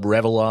 Club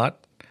Revelot.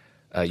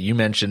 You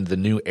mentioned the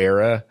New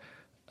Era,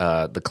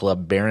 the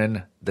Club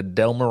Baron, the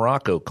Del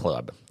Morocco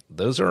Club.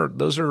 Those are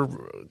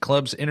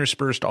clubs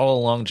interspersed all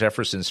along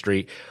Jefferson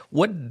Street.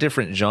 What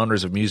different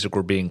genres of music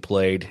were being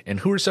played, and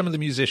who are some of the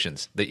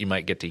musicians that you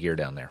might get to hear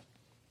down there?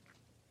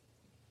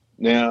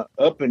 Now,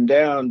 up and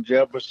down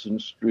Jefferson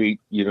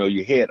Street, you know,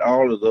 you had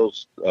all of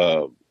those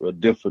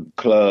different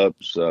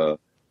clubs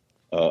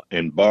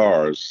and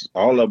bars.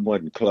 All of them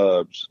weren't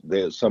clubs.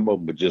 Some of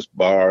them were just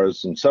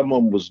bars, and some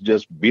of them was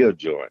just beer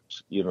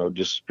joints, you know,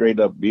 just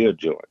straight up beer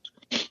joints.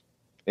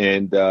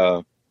 And,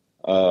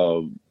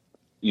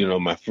 you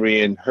know, my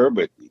friend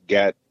Herbert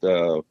got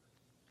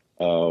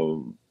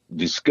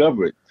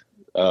discovered,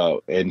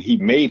 and he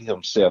made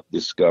himself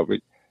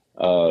discovered.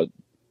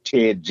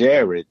 Ted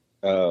Jarrett,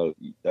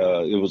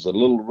 it was a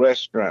little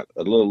restaurant,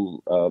 a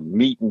little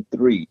meat and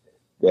three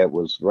that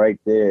was right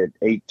there at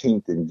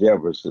 18th and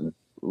Jefferson,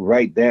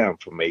 right down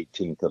from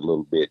 18th a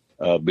little bit,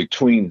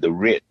 between the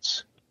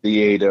Ritz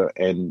Theater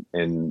and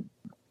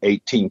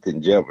 18th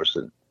and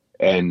Jefferson.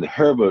 And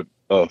Herbert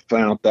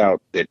found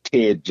out that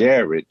Ted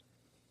Jarrett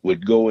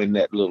would go in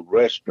that little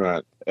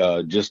restaurant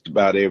just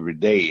about every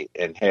day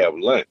and have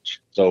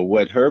lunch. So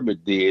what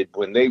Herbert did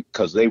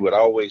because they would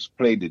always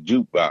play the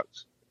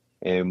jukebox,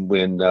 and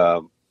when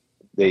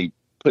they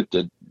put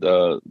the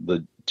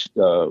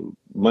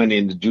money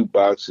in the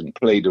jukebox and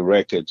play the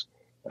records,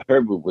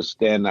 Herbert would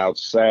stand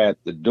outside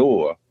the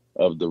door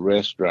of the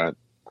restaurant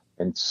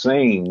and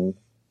sing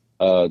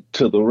to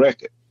the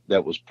record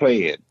that was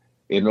playing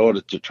in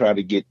order to try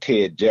to get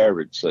Ted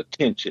Jarrett's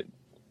attention.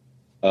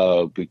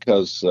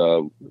 Because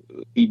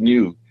he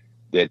knew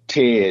that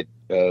Ted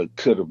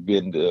could have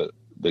been the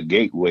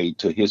gateway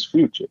to his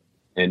future.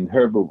 And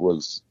Herbert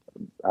was,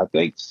 I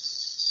think,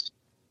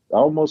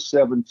 almost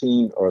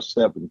 17 or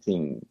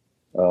 17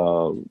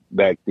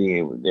 back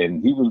then.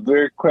 And he was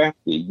very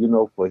crafty, you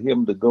know, for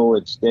him to go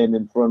and stand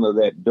in front of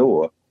that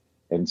door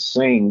and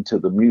sing to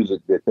the music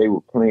that they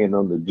were playing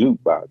on the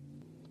jukebox,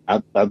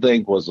 I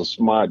think was a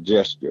smart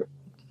gesture.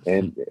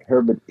 And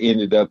Herbert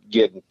ended up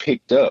getting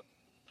picked up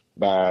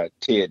by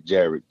Ted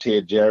Jarrett.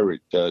 Ted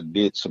Jarrett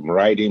did some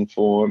writing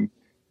for him,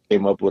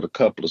 came up with a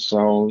couple of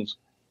songs,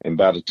 and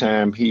by the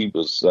time he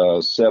was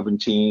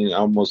 17,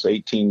 almost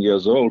 18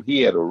 years old,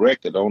 he had a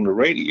record on the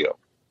radio.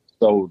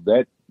 So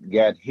that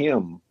got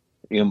him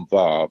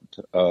involved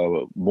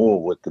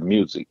more with the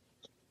music.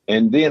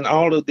 And then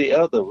all of the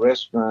other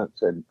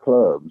restaurants and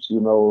clubs,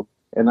 you know,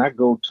 and I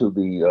go to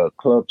the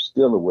Club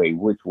Stillaway,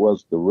 which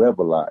was the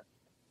Revelot,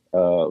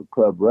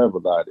 Club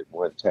Revelot at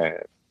one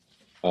time.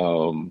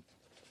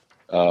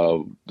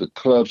 The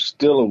Club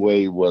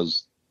Stillaway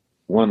was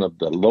one of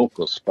the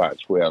local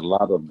spots where a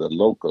lot of the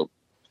local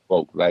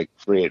folk like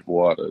Fred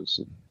Waters,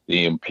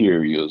 the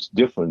Imperials,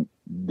 different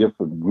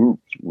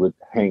groups would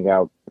hang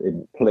out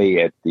and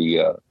play at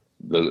the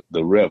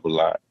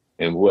Revelot,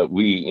 and what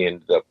we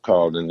ended up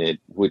calling it,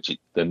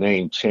 the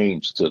name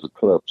changed to the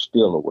Club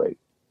Stillaway,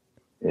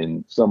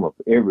 and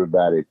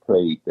everybody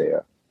played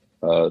there,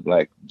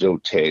 like Joe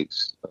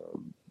Tex,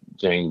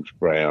 James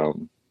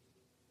Brown,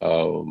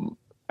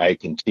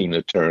 Ike and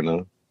Tina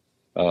Turner.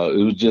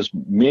 It was just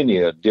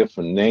many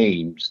different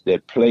names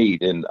that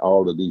played in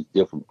all of these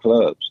different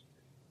clubs.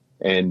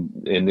 And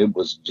it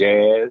was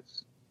jazz.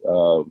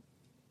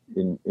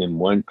 In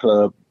one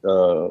club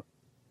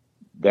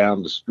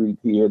down the street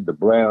here, the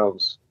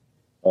Browns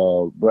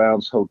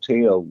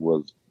Hotel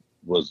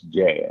was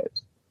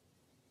jazz.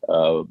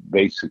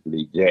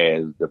 Basically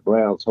jazz. The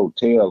Browns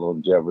Hotel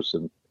on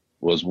Jefferson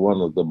was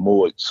one of the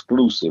more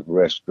exclusive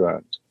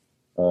restaurants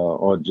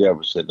on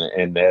Jefferson.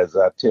 And as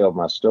I tell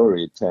my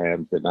story at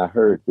times, and I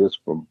heard this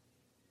from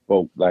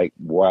folk like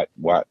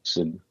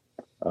Watson,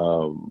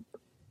 that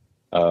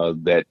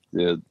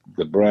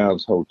the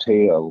Browns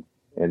Hotel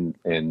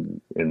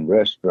and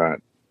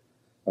restaurant,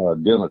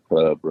 dinner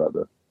club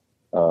rather,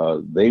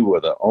 they were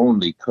the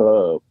only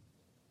club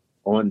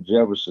on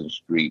Jefferson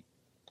Street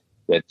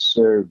that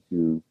served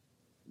you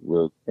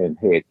with and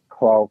had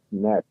cloth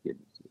napkins.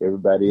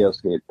 Everybody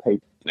else had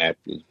paper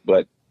napkins,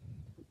 but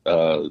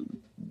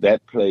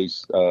that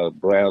place,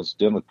 Brown's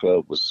Dinner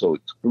Club, was so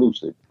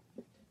exclusive.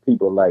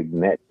 People like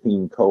Nat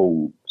King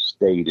Cole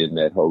stayed in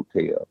that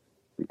hotel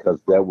because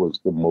that was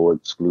the more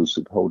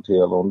exclusive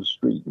hotel on the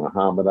street.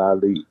 Muhammad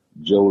Ali,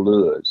 Joe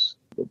Louis,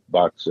 the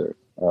boxer,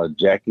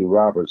 Jackie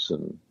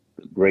Robertson,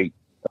 the great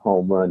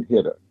home run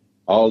hitter.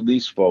 All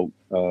these folk,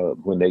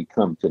 when they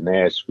come to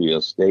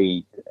Nashville,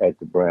 stayed at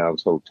the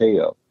Browns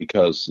Hotel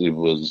because it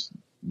was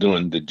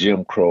during the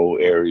Jim Crow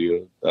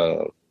area,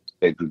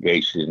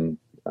 segregation,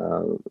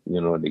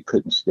 and they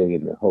couldn't stay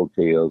in the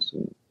hotels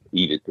and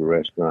eat at the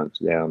restaurants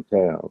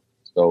downtown.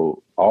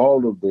 So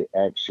all of the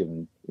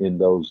action in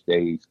those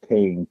days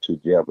came to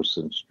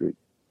Jefferson Street.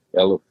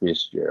 Ella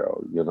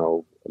Fitzgerald,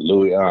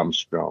 Louis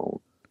Armstrong.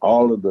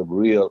 All of the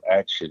real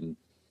action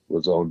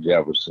was on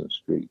Jefferson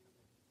Street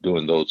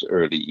during those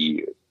early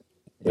years.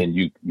 And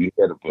you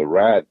had a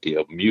variety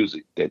of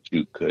music that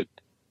you could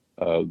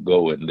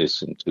go and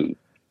listen to.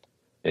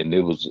 And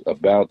it was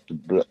about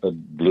the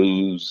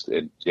blues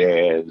and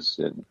jazz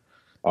and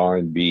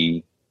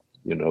R&B.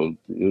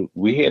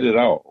 We had it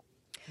all.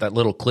 That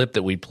little clip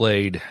that we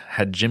played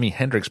had Jimi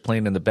Hendrix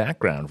playing in the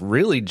background.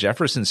 Really,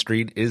 Jefferson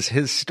Street is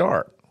his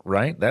start,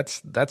 right?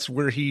 That's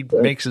where he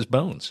makes his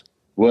bones.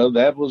 Well,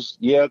 that was,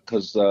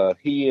 because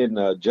he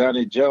and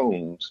Johnny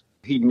Jones,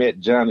 he met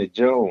Johnny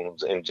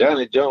Jones, and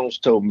Johnny Jones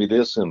told me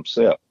this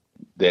himself,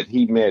 that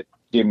he met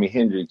Jimi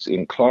Hendrix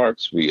in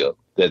Clarksville,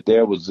 that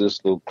there was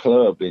this little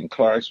club in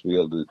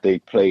Clarksville that they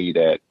played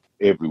at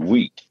every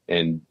week.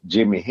 And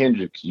Jimi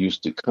Hendrix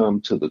used to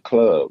come to the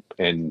club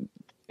and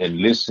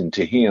listen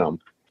to him.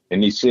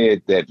 And he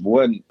said that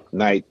one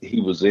night he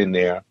was in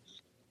there,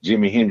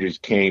 Jimi Hendrix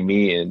came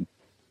in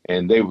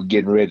and they were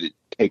getting ready to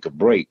take a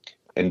break.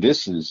 And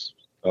this has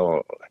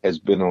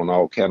been on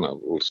all kind of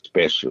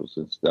specials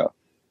and stuff,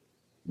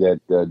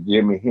 that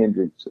Jimi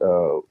Hendrix,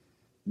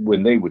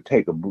 when they would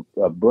take a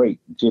break,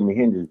 Jimi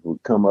Hendrix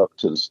would come up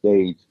to the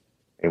stage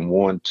and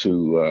want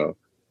to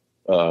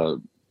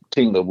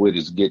tingle with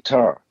his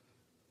guitar.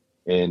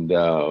 And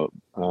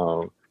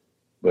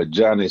but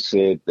Johnny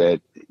said that,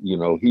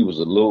 he was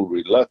a little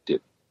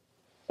reluctant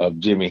of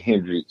Jimi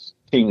Hendrix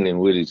tingling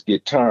with his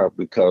guitar,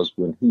 because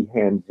when he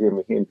handed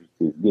Jimi Hendrix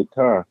his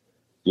guitar,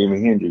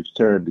 Jimi Hendrix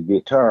turned the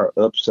guitar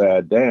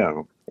upside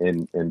down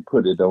and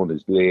put it on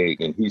his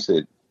leg. And he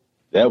said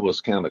that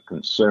was kind of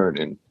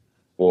concerning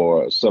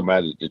for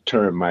somebody to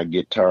turn my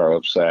guitar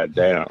upside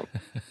down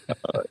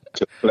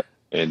to play.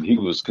 And he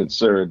was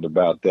concerned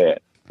about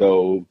that.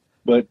 So,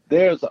 but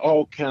there's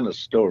all kind of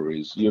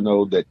stories,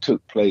 that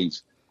took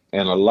place.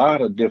 And a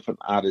lot of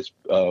different artists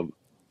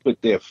put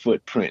their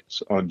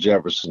footprints on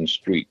Jefferson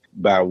Street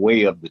by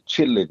way of the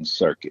Chitlin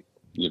Circuit.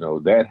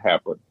 That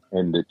happened.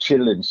 And the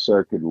Chitlin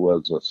Circuit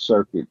was a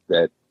circuit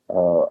that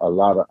a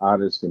lot of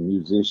artists and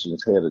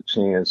musicians had a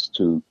chance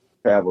to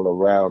travel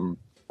around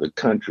the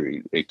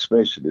country,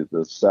 especially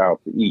the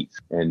Southeast.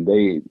 And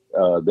they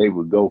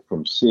would go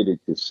from city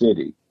to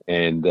city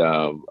and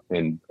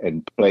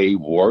play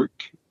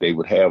work. They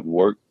would have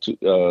work they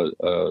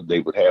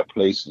would have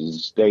places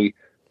to stay.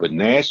 But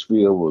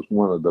Nashville was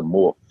one of the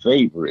more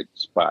favorite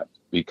spots,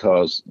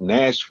 because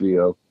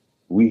Nashville,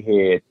 we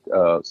had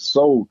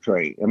Soul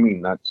Train. I mean,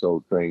 not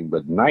Soul Train,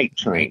 but Night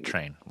Train. Night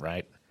Train,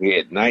 right. We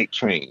had Night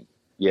Train,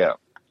 yeah.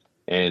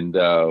 And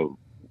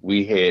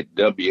we had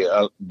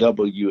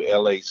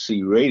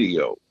WLAC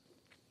Radio,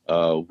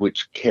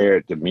 which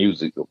carried the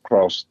music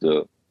across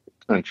the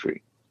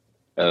country.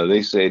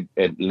 They said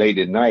late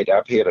at night,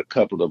 I've had a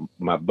couple of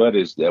my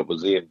buddies that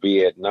was in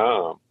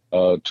Vietnam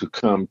to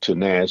come to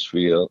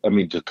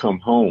to come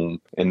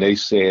home. And they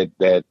said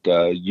that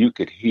you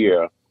could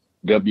hear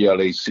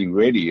WLAC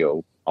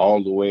Radio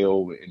all the way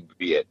over in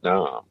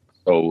Vietnam.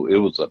 So it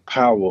was a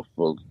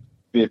powerful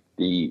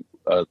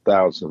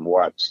 50,000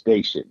 watt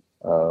station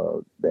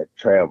that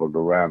traveled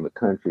around the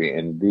country.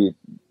 And the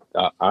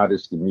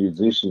artists and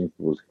musicians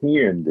was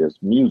hearing this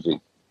music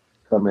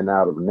coming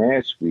out of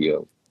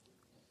Nashville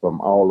from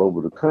all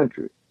over the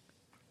country.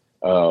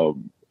 So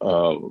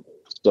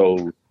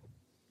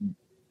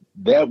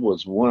that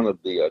was one of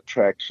the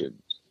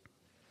attractions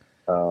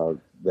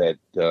that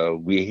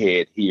we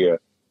had here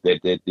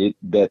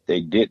that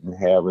they didn't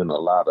have in a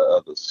lot of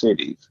other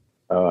cities.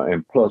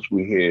 And plus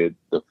we had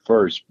the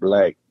first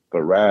black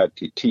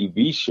variety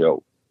TV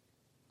show,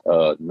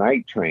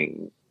 Night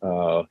Train,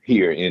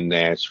 here in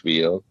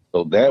Nashville.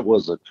 So that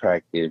was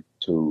attractive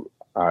to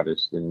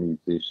artists and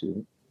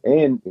musicians.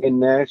 And in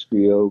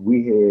Nashville,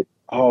 we had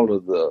all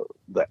of the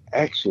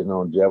action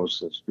on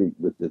Jefferson Street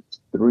with the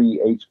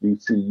 3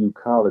 HBCU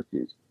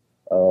colleges,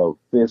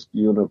 Fisk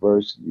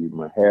University,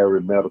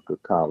 Meharry Medical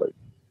College,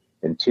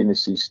 and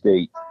Tennessee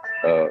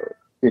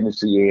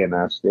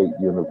A&I State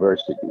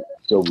University.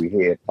 So we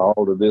had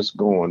all of this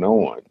going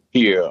on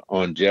here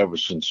on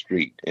Jefferson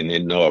Street and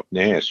in North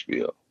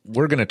Nashville.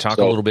 We're going to talk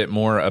a little bit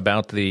more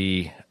about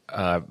the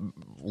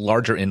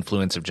larger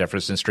influence of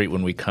Jefferson Street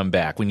when we come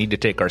back. We need to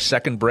take our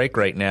second break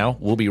right now.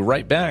 We'll be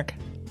right back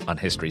on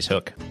History's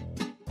Hook.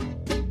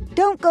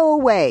 Don't go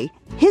away.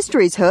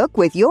 History's Hook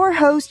with your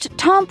host,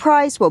 Tom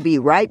Price, will be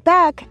right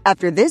back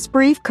after this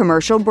brief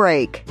commercial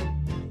break.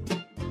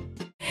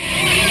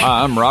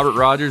 Hi, I'm Robert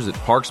Rogers at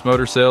Parks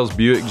Motor Sales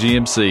Buick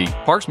GMC.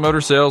 Parks Motor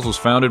Sales was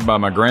founded by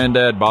my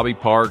granddad, Bobby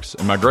Parks,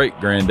 and my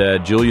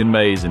great-granddad, Julian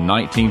Mays, in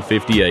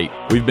 1958.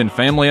 We've been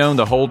family-owned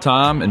the whole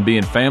time, and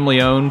being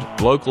family-owned,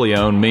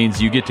 locally-owned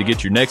means you get to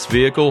get your next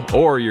vehicle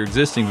or your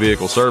existing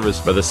vehicle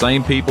serviced by the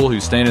same people who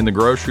stand in the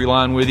grocery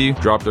line with you,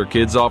 drop their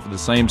kids off at the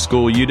same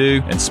school you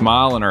do, and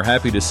smile and are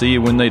happy to see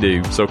you when they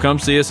do. So come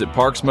see us at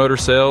Parks Motor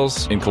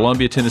Sales in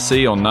Columbia,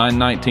 Tennessee on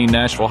 919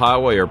 Nashville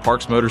Highway or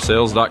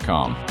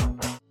parksmotorsales.com.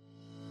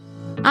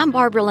 I'm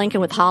Barbara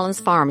Lincoln with Hollins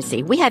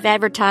Pharmacy. We have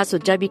advertised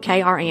with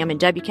WKRM and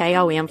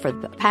WKOM for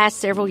the past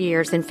several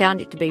years and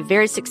found it to be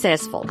very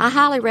successful. I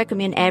highly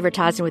recommend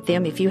advertising with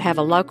them if you have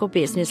a local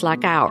business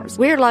like ours.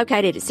 We're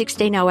located at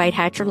 1608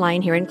 Hatcher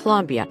Lane here in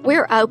Columbia.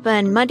 We're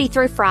open Monday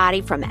through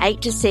Friday from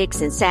 8 to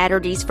 6 and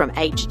Saturdays from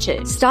 8 to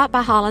 2. Stop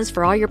by Hollins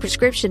for all your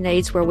prescription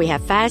needs where we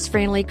have fast,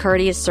 friendly,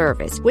 courteous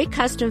service. We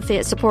custom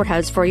fit support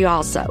hose for you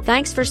also.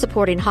 Thanks for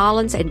supporting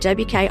Hollins and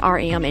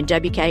WKRM and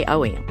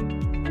WKOM.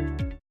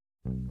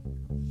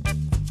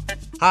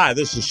 Hi,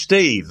 this is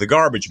Steve, the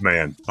Garbage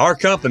Man. Our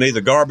company,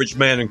 the Garbage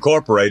Man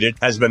Incorporated,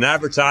 has been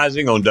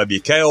advertising on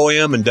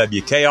WKOM and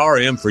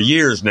WKRM for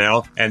years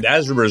now, and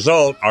as a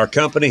result, our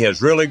company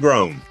has really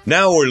grown.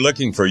 Now we're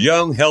looking for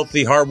young,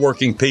 healthy,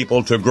 hardworking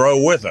people to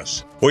grow with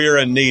us. We are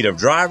in need of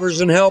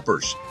drivers and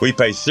helpers. We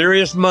pay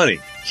serious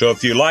money, so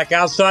if you like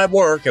outside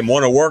work and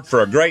want to work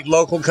for a great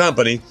local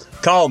company,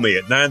 call me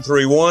at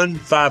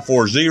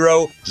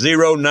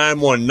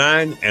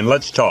 931-540-0919 and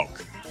let's talk.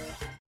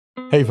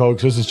 Hey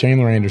folks, this is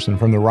Chandler Anderson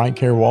from the Right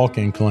Care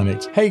Walk-In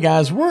Clinics. Hey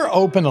guys, we're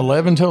open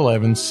 11 to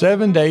 11,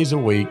 7 days a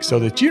week so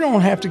that you don't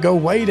have to go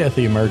wait at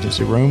the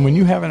emergency room when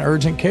you have an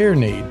urgent care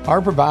need.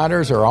 Our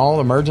providers are all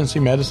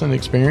emergency medicine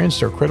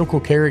experienced or critical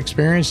care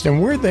experienced,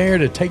 and we're there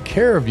to take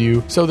care of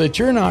you so that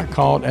you're not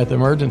caught at the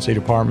emergency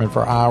department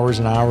for hours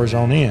and hours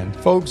on end.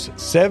 Folks,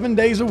 7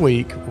 days a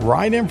week,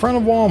 right in front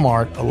of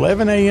Walmart,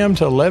 11 a.m.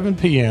 to 11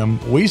 p.m.,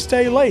 we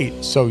stay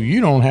late so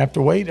you don't have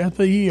to wait at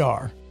the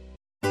ER.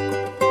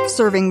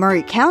 Serving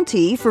Murray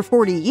County for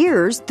 40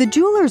 years, the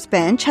Jewelers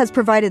Bench has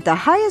provided the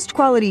highest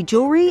quality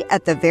jewelry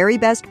at the very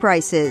best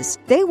prices.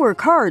 They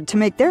work hard to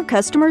make their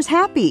customers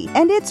happy,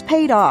 and it's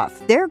paid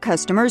off. Their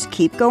customers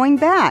keep going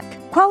back.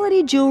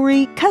 Quality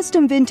jewelry,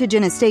 custom vintage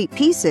and estate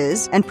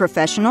pieces, and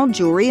professional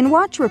jewelry and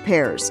watch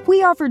repairs.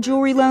 We offer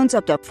jewelry loans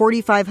up to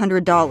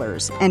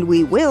 $4,500, and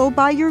we will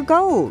buy your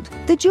gold.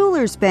 The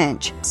Jewelers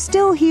Bench,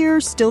 still here,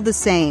 still the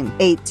same.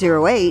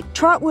 808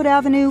 Trotwood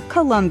Avenue,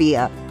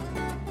 Columbia.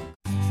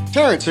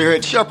 Terrence here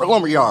at Shepherd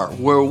Lumberyard,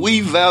 where we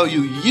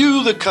value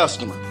you, the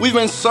customer. We've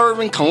been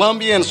serving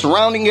Columbia and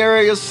surrounding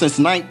areas since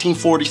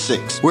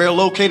 1946. We're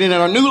located in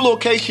our new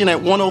location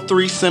at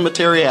 103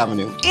 Cemetery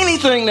Avenue.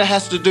 Anything that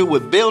has to do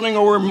with building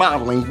or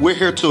remodeling, we're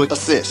here to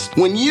assist.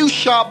 When you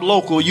shop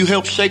local, you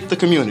help shape the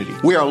community.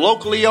 We are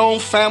locally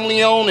owned,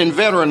 family owned, and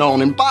veteran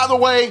owned. And by the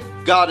way,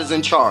 God is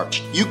in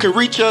charge. You can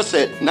reach us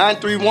at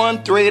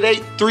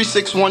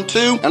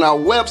 931-388-3612, and our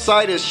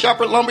website is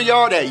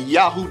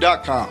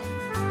shepherdlumberyard@yahoo.com.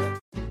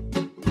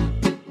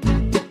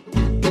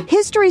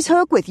 History's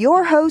Hook with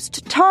your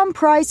host, Tom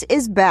Price,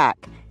 is back.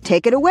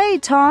 Take it away,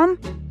 Tom.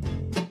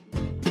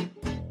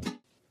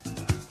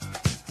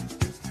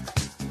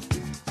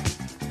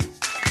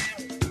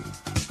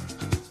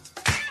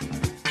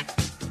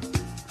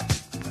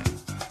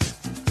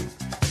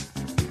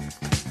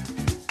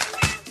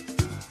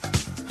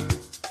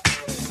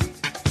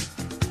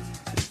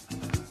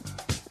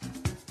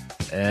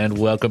 And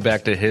welcome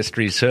back to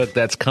History's Hook.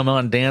 That's Come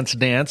On Dance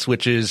Dance,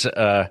 which is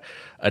a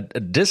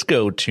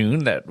disco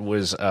tune that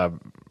was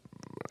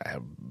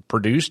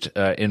produced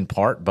in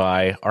part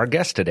by our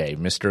guest today,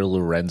 Mr.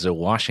 Lorenzo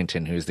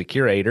Washington, who is the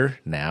curator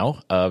now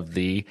of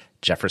the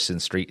Jefferson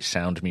Street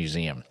Sound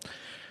Museum.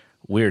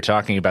 We're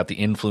talking about the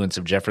influence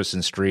of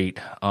Jefferson Street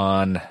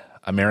on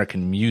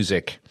American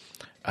music.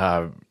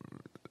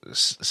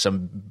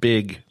 Some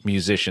big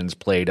musicians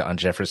played on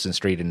Jefferson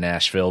Street in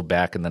Nashville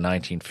back in the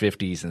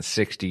 1950s and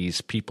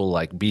 60s. People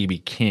like B.B.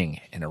 King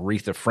and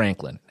Aretha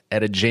Franklin,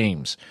 Etta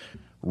James,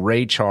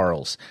 Ray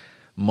Charles,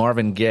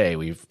 Marvin Gaye.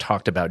 We've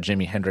talked about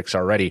Jimi Hendrix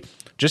already.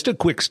 Just a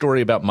quick story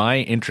about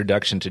my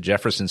introduction to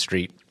Jefferson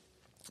Street.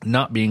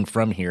 Not being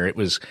from here, it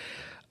was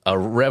a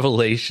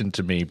revelation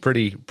to me.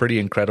 Pretty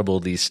incredible,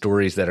 these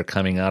stories that are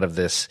coming out of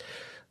this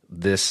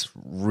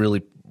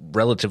really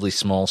relatively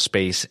small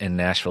space in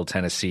Nashville,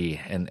 Tennessee,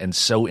 and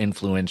so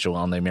influential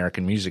on the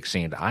American music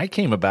scene. I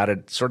came about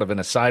it sort of in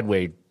a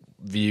sideway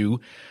view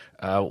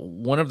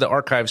One of the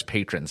archive's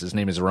patrons, his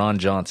name is Ron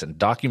Johnson,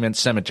 documents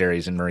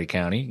cemeteries in Murray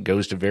County,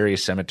 goes to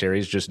various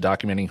cemeteries just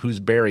documenting who's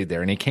buried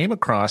there. And he came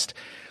across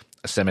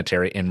a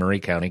cemetery in Murray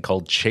County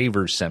called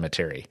Chavers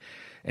Cemetery.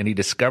 And he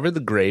discovered the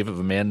grave of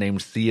a man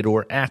named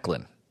Theodore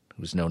Acklin,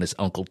 who's known as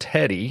Uncle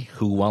Teddy,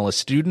 who, while a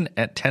student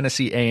at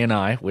Tennessee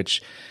A&I,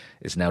 which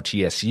is now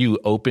TSU,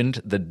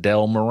 opened the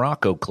Del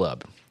Morocco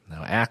Club.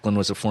 Now, Acklin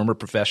was a former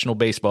professional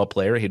baseball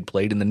player. He'd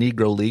played in the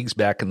Negro Leagues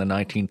back in the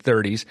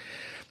 1930s,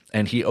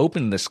 and he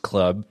opened this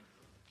club.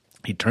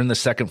 He turned the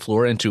second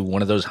floor into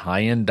one of those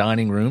high-end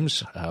dining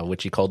rooms,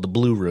 which he called the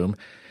Blue Room.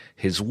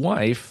 His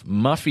wife,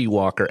 Muffy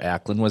Walker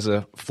Acklin, was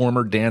a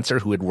former dancer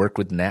who had worked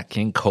with Nat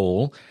King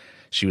Cole.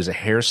 She was a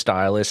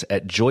hairstylist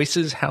at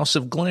Joyce's House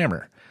of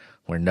Glamour,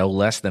 where no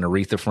less than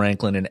Aretha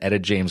Franklin and Etta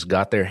James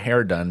got their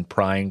hair done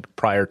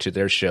prior to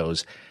their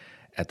shows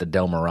at the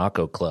Del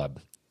Morocco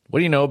Club. What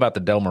do you know about the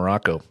Del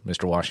Morocco,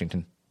 Mr.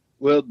 Washington?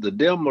 Well, the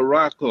Del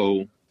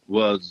Morocco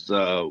was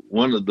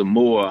one of the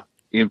more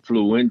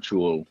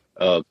influential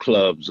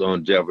clubs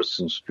on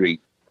Jefferson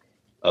Street.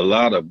 A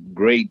lot of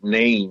great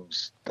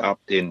names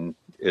stopped in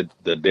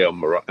the Del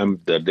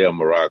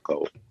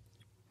Morocco.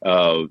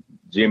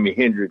 Jimi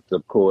Hendrix,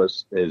 of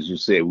course, as you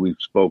said, we've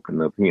spoken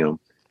of him,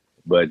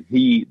 but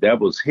that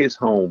was his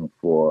home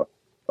for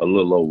a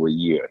little over a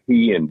year.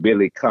 He and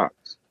Billy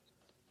Cox,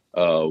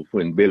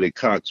 when Billy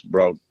Cox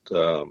brought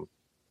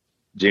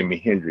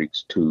Jimi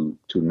Hendrix to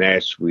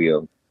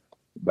Nashville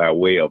by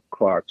way of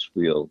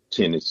Clarksville,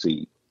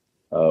 Tennessee,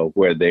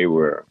 where they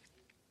were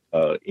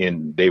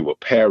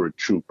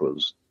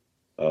paratroopers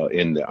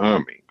in the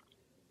Army,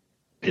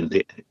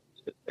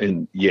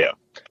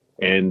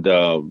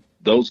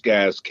 those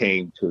guys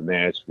came to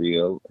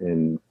Nashville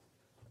and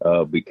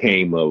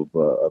became a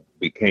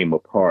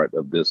part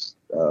of this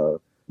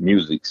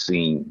music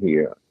scene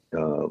here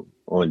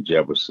on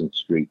Jefferson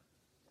Street.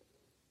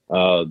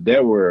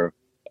 There were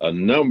a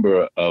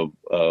number of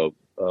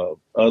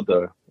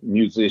other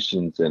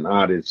musicians and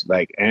artists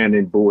like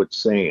Annenboard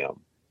Sam.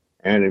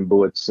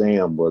 Annenboard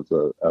Sam was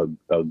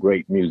a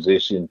great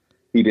musician.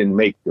 He didn't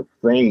make the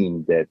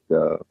fame that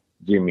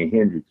Jimi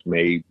Hendrix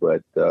made,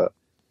 but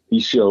he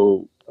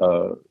showed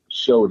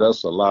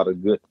us a lot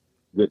of good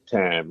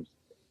times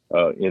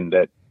in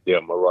that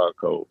Del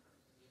Morocco.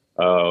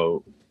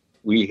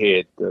 We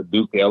had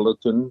Duke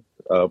Ellington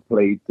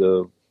played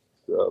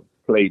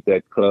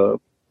that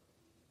club.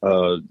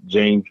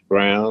 James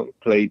Brown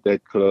played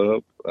that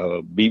club.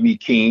 B.B.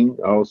 King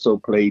also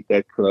played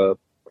that club.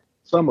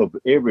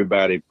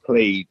 Everybody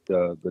played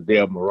the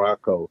Del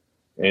Morocco.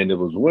 And there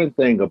was one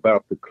thing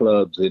about the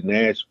clubs in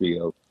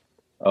Nashville.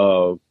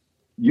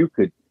 You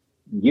could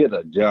get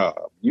a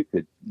job. You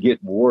could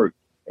get work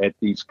at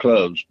these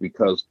clubs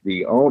because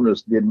the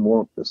owners didn't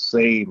want the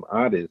same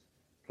artist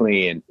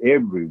playing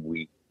every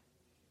week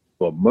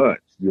for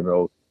months.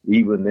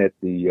 Even at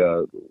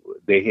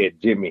they had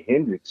Jimi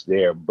Hendrix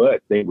there,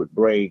 but they would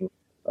bring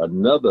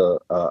another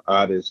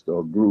artist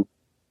or group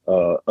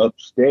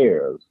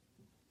upstairs,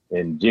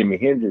 and Jimi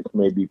Hendrix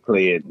may be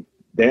playing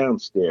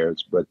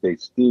downstairs, but they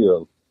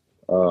still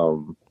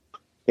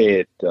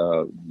had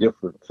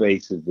different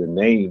faces and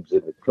names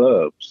in the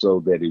club so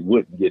that it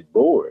wouldn't get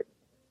bored,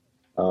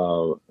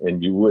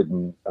 and you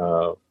wouldn't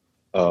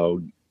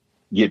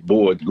get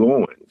bored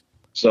going.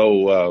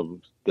 So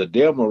the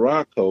Del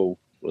Morocco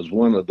was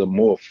one of the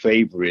more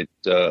favorite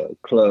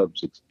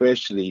clubs,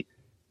 especially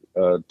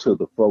to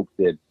the folk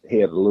that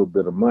had a little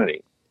bit of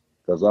money,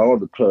 because all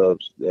the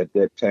clubs at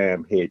that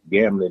time had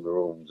gambling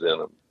rooms in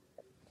them.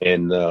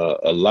 And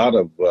a lot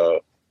of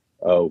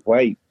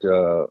white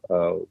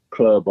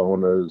club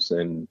owners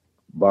and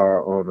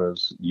bar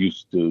owners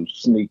used to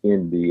sneak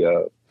in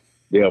the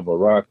Del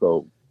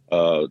Morocco.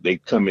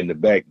 They'd come in the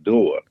back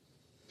door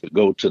to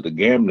go to the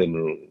gambling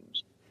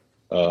rooms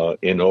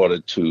in order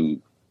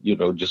to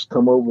just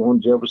come over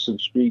on Jefferson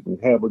Street and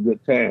have a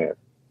good time.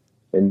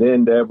 And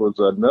then there was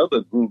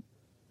another group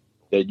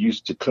that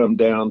used to come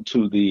down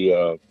to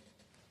the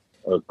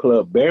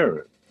Club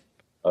Baron,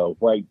 a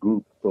white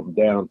group from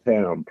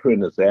downtown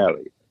Prentice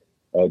Alley.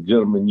 A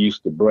gentleman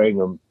used to bring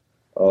them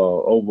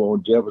over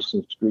on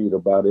Jefferson Street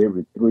about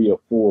every 3 or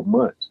 4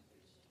 months.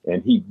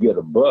 And he'd get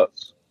a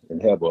bus and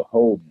have a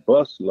whole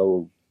bus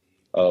load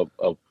of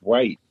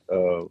white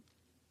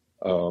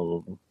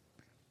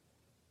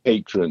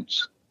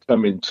patrons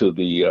coming to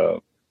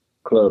the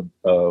Club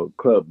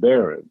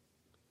Baron,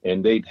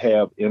 and they'd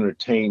have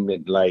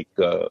entertainment like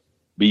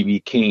B.B.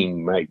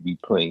 King might be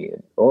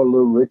playing, or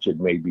Little Richard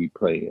may be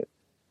playing.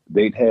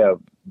 They'd have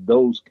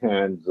those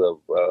kinds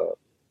of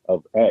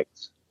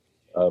acts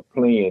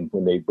playing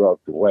when they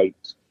brought the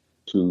whites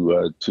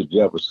to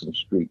Jefferson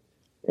Street,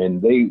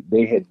 and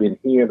they had been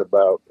hearing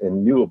about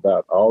and knew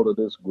about all of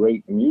this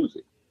great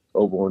music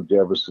over on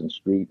Jefferson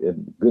Street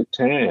and good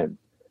time.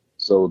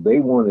 So they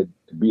wanted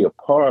to be a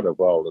part of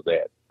all of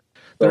that.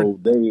 So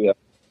there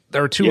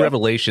are two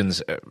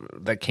revelations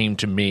that came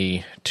to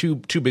me, two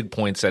big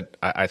points that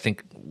I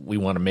think we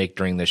want to make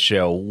during this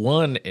show.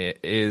 One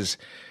is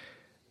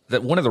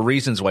that one of the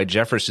reasons why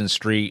Jefferson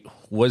Street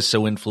was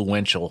so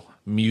influential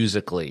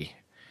musically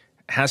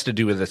has to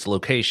do with its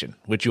location,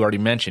 which you already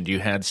mentioned. You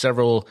had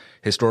several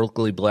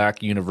historically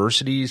black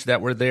universities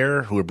that were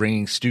there who were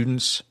bringing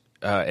students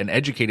and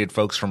educated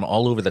folks from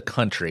all over the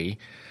country.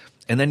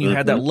 And then you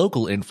had that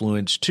local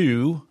influence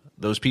too,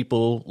 those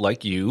people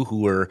like you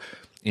who were,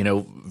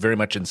 very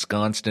much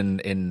ensconced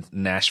in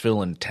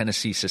Nashville and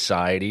Tennessee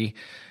society.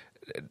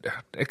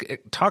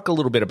 Talk a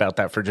little bit about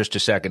that for just a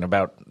second,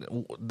 about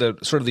the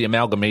sort of the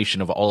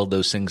amalgamation of all of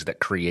those things that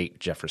create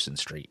Jefferson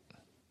Street.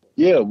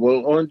 Yeah,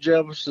 well, on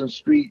Jefferson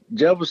Street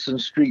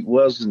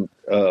wasn't,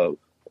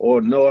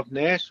 or North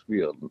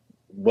Nashville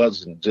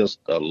wasn't just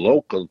a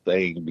local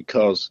thing,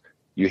 because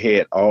you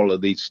had all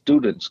of these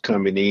students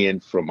coming in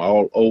from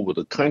all over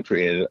the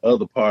country and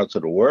other parts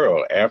of the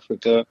world,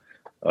 Africa,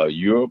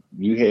 Europe.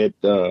 You had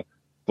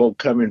folk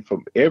coming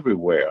from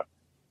everywhere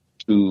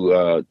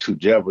to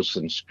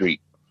Jefferson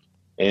Street.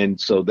 And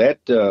so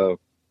that, that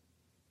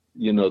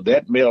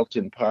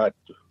melting pot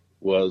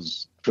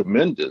was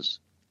tremendous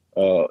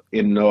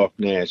in North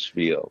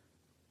Nashville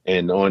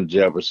and on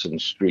Jefferson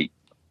Street.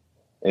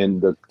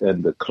 And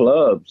the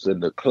clubs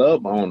and the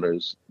club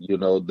owners,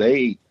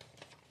 they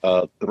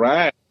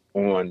thrive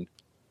on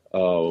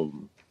all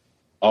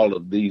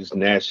of these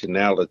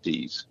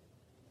nationalities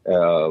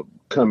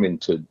coming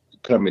to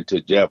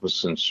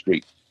Jefferson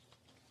Street.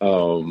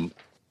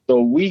 So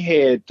we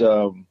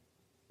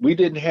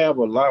didn't have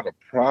a lot of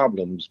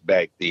problems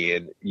back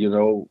then,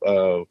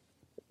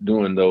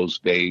 during those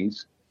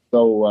days.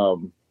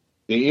 So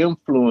the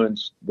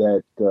influence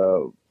that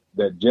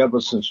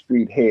Jefferson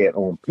Street had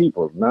on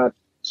people, not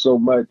so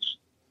much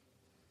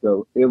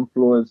the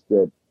influence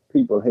that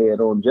people had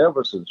on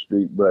Jefferson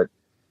Street, but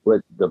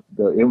the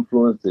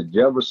influence that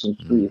Jefferson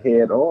Street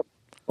had on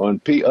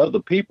other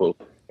people.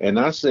 And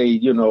I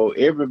say,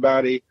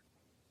 everybody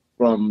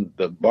from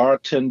the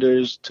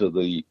bartenders to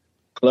the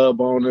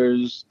club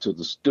owners to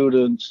the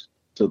students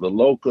to the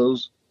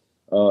locals,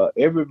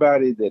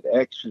 everybody that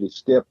actually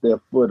stepped their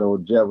foot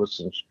on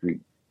Jefferson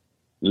Street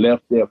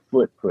left their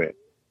footprint,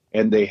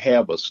 and they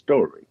have a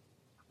story.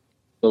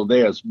 So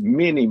there's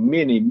many,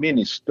 many,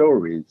 many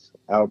stories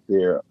out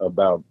there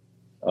about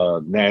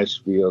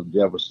Nashville,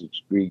 Jefferson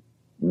Street,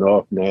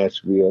 North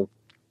Nashville,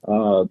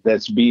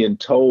 that's being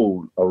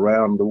told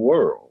around the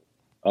world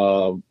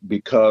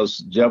because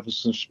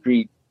Jefferson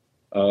Street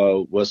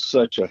was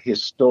such a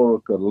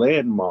historical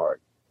landmark,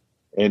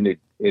 and it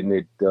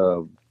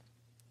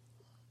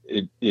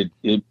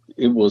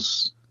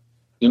was,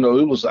 it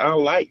was our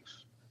life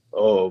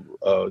of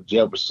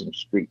Jefferson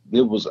Street.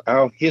 It was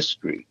our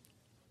history,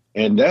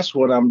 and that's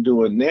what I'm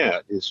doing now,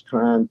 is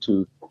trying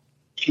to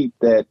keep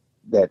that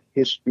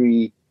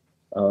history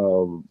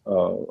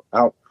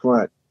out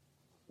front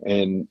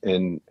and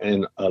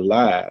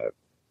alive.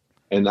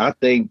 And I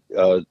think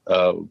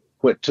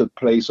what took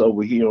place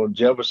over here on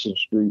Jefferson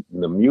Street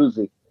and the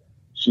music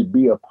should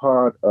be a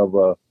part of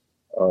a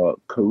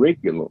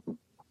curriculum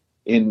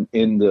in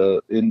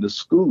the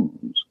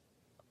schools.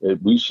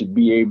 We should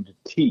be able to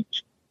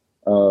teach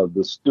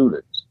the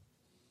students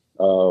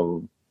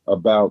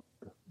about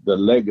the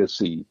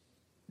legacy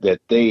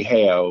that they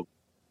have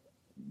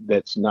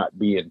that's not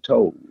being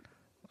told.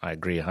 I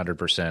agree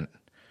 100%.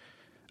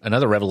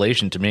 Another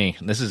revelation to me,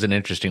 and this is an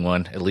interesting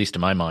one, at least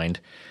in my mind,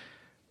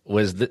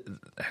 was that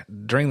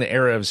during the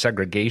era of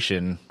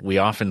segregation, we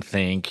often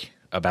think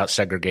about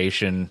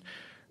segregation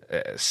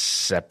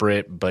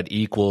separate but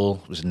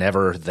equal. It was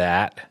never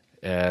that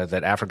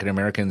African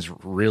Americans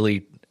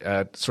really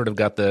sort of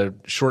got the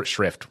short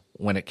shrift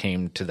when it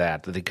came to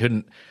that they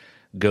couldn't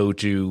go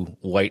to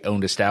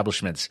white-owned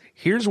establishments.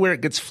 Here's where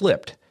it gets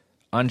flipped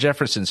on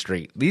Jefferson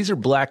Street. These are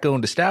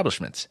black-owned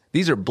establishments.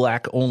 These are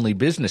black-only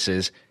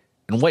businesses,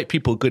 and white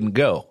people couldn't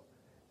go.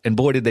 And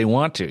boy, did they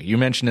want to. You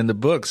mentioned in the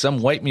book some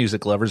white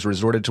music lovers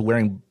resorted to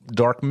wearing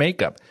dark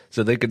makeup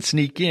so they could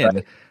sneak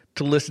in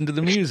to listen to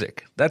the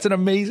music. That's an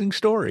amazing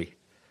story.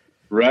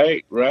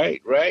 Right.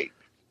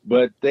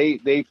 But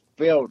they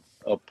felt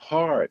a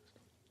part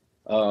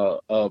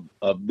of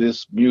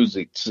this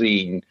music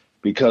scene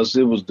because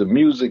it was the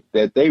music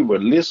that they were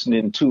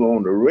listening to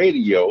on the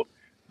radio,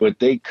 but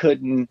they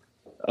couldn't,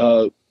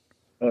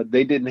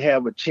 they didn't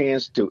have a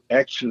chance to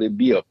actually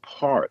be a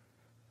part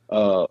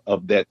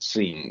of that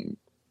scene.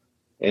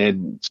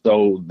 And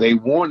so they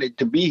wanted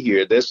to be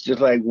here. That's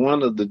just like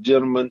one of the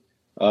gentlemen,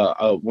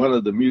 one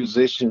of the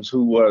musicians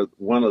who was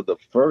one of the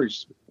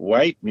first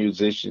white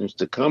musicians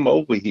to come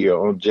over here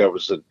on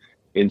Jefferson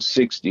in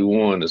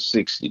 61 or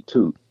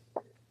 62.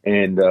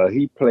 And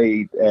he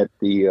played at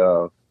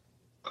the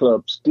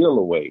Club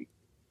Stillaway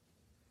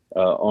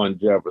on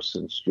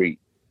Jefferson Street.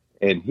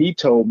 And he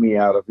told me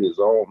out of his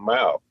own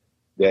mouth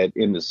that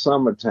in the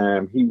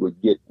summertime, he would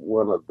get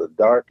one of the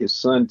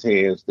darkest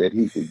suntans that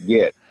he could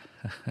get.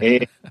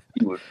 And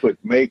he would put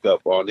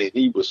makeup on it.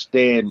 He would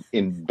stand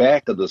in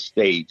back of the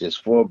stage, as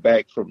far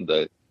back from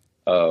the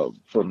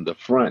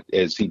front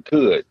as he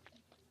could,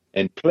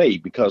 and play,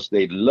 because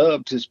they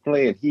loved his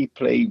playing. He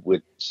played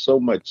with so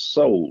much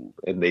soul,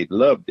 and they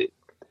loved it.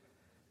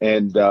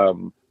 And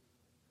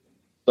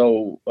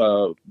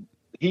so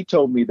he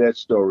told me that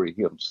story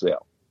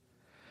himself.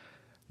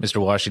 Mr.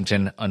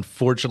 Washington,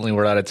 unfortunately,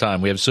 we're out of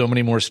time. We have so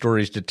many more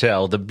stories to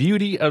tell. The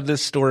beauty of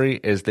this story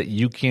is that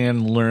you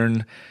can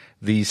learn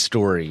these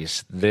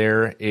stories.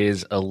 There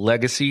is a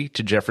legacy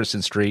to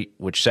Jefferson Street,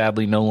 which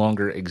sadly no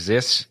longer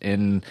exists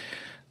in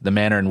the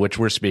manner in which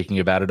we're speaking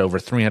about it. Over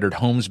 300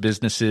 homes,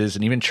 businesses,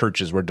 and even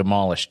churches were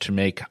demolished to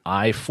make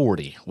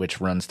I-40, which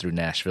runs through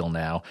Nashville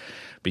now.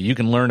 But you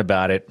can learn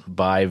about it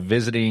by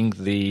visiting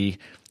the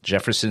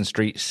Jefferson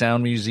Street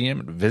Sound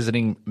Museum,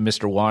 visiting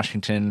Mr.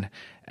 Washington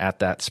at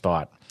that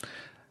spot.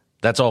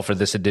 That's all for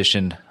this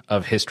edition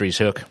of History's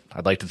Hook.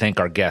 I'd like to thank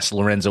our guest,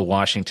 Lorenzo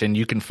Washington.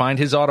 You can find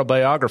his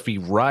autobiography,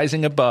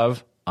 Rising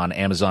Above, on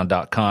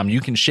Amazon.com. You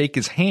can shake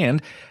his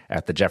hand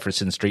at the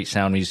Jefferson Street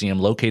Sound Museum,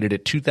 located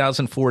at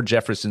 2004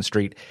 Jefferson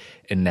Street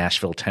in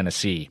Nashville,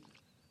 Tennessee.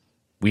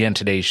 We end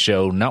today's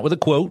show not with a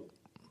quote,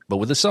 but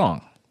with a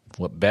song.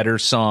 What better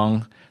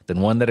song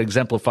than one that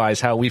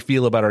exemplifies how we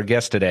feel about our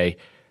guest today,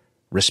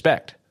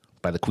 Respect,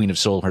 by the Queen of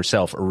Soul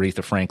herself,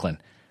 Aretha Franklin.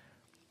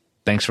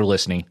 Thanks for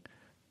listening.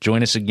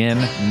 Join us again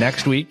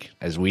next week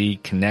as we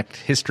connect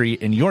history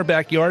in your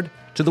backyard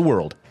to the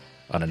world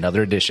on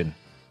another edition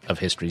of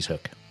History's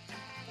Hook.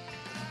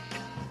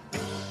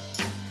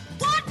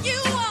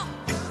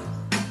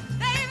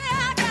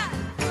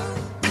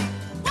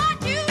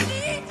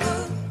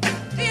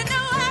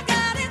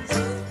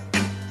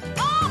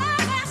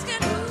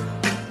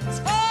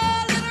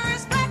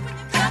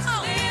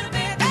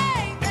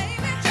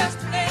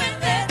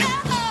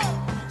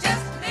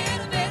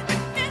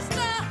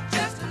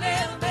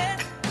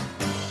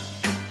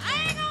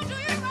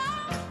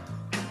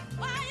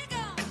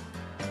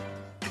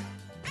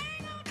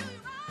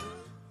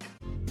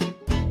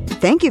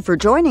 Thank you for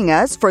joining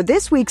us for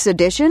this week's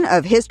edition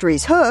of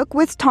History's Hook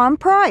with Tom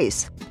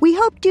Price. We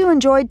hoped you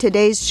enjoyed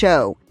today's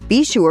show.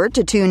 Be sure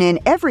to tune in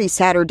every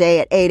Saturday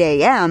at 8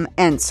 a.m.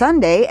 and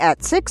Sunday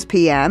at 6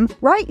 p.m.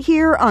 right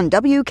here on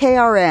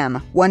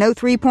WKRM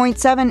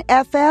 103.7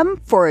 FM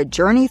for a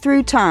journey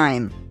through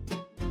time.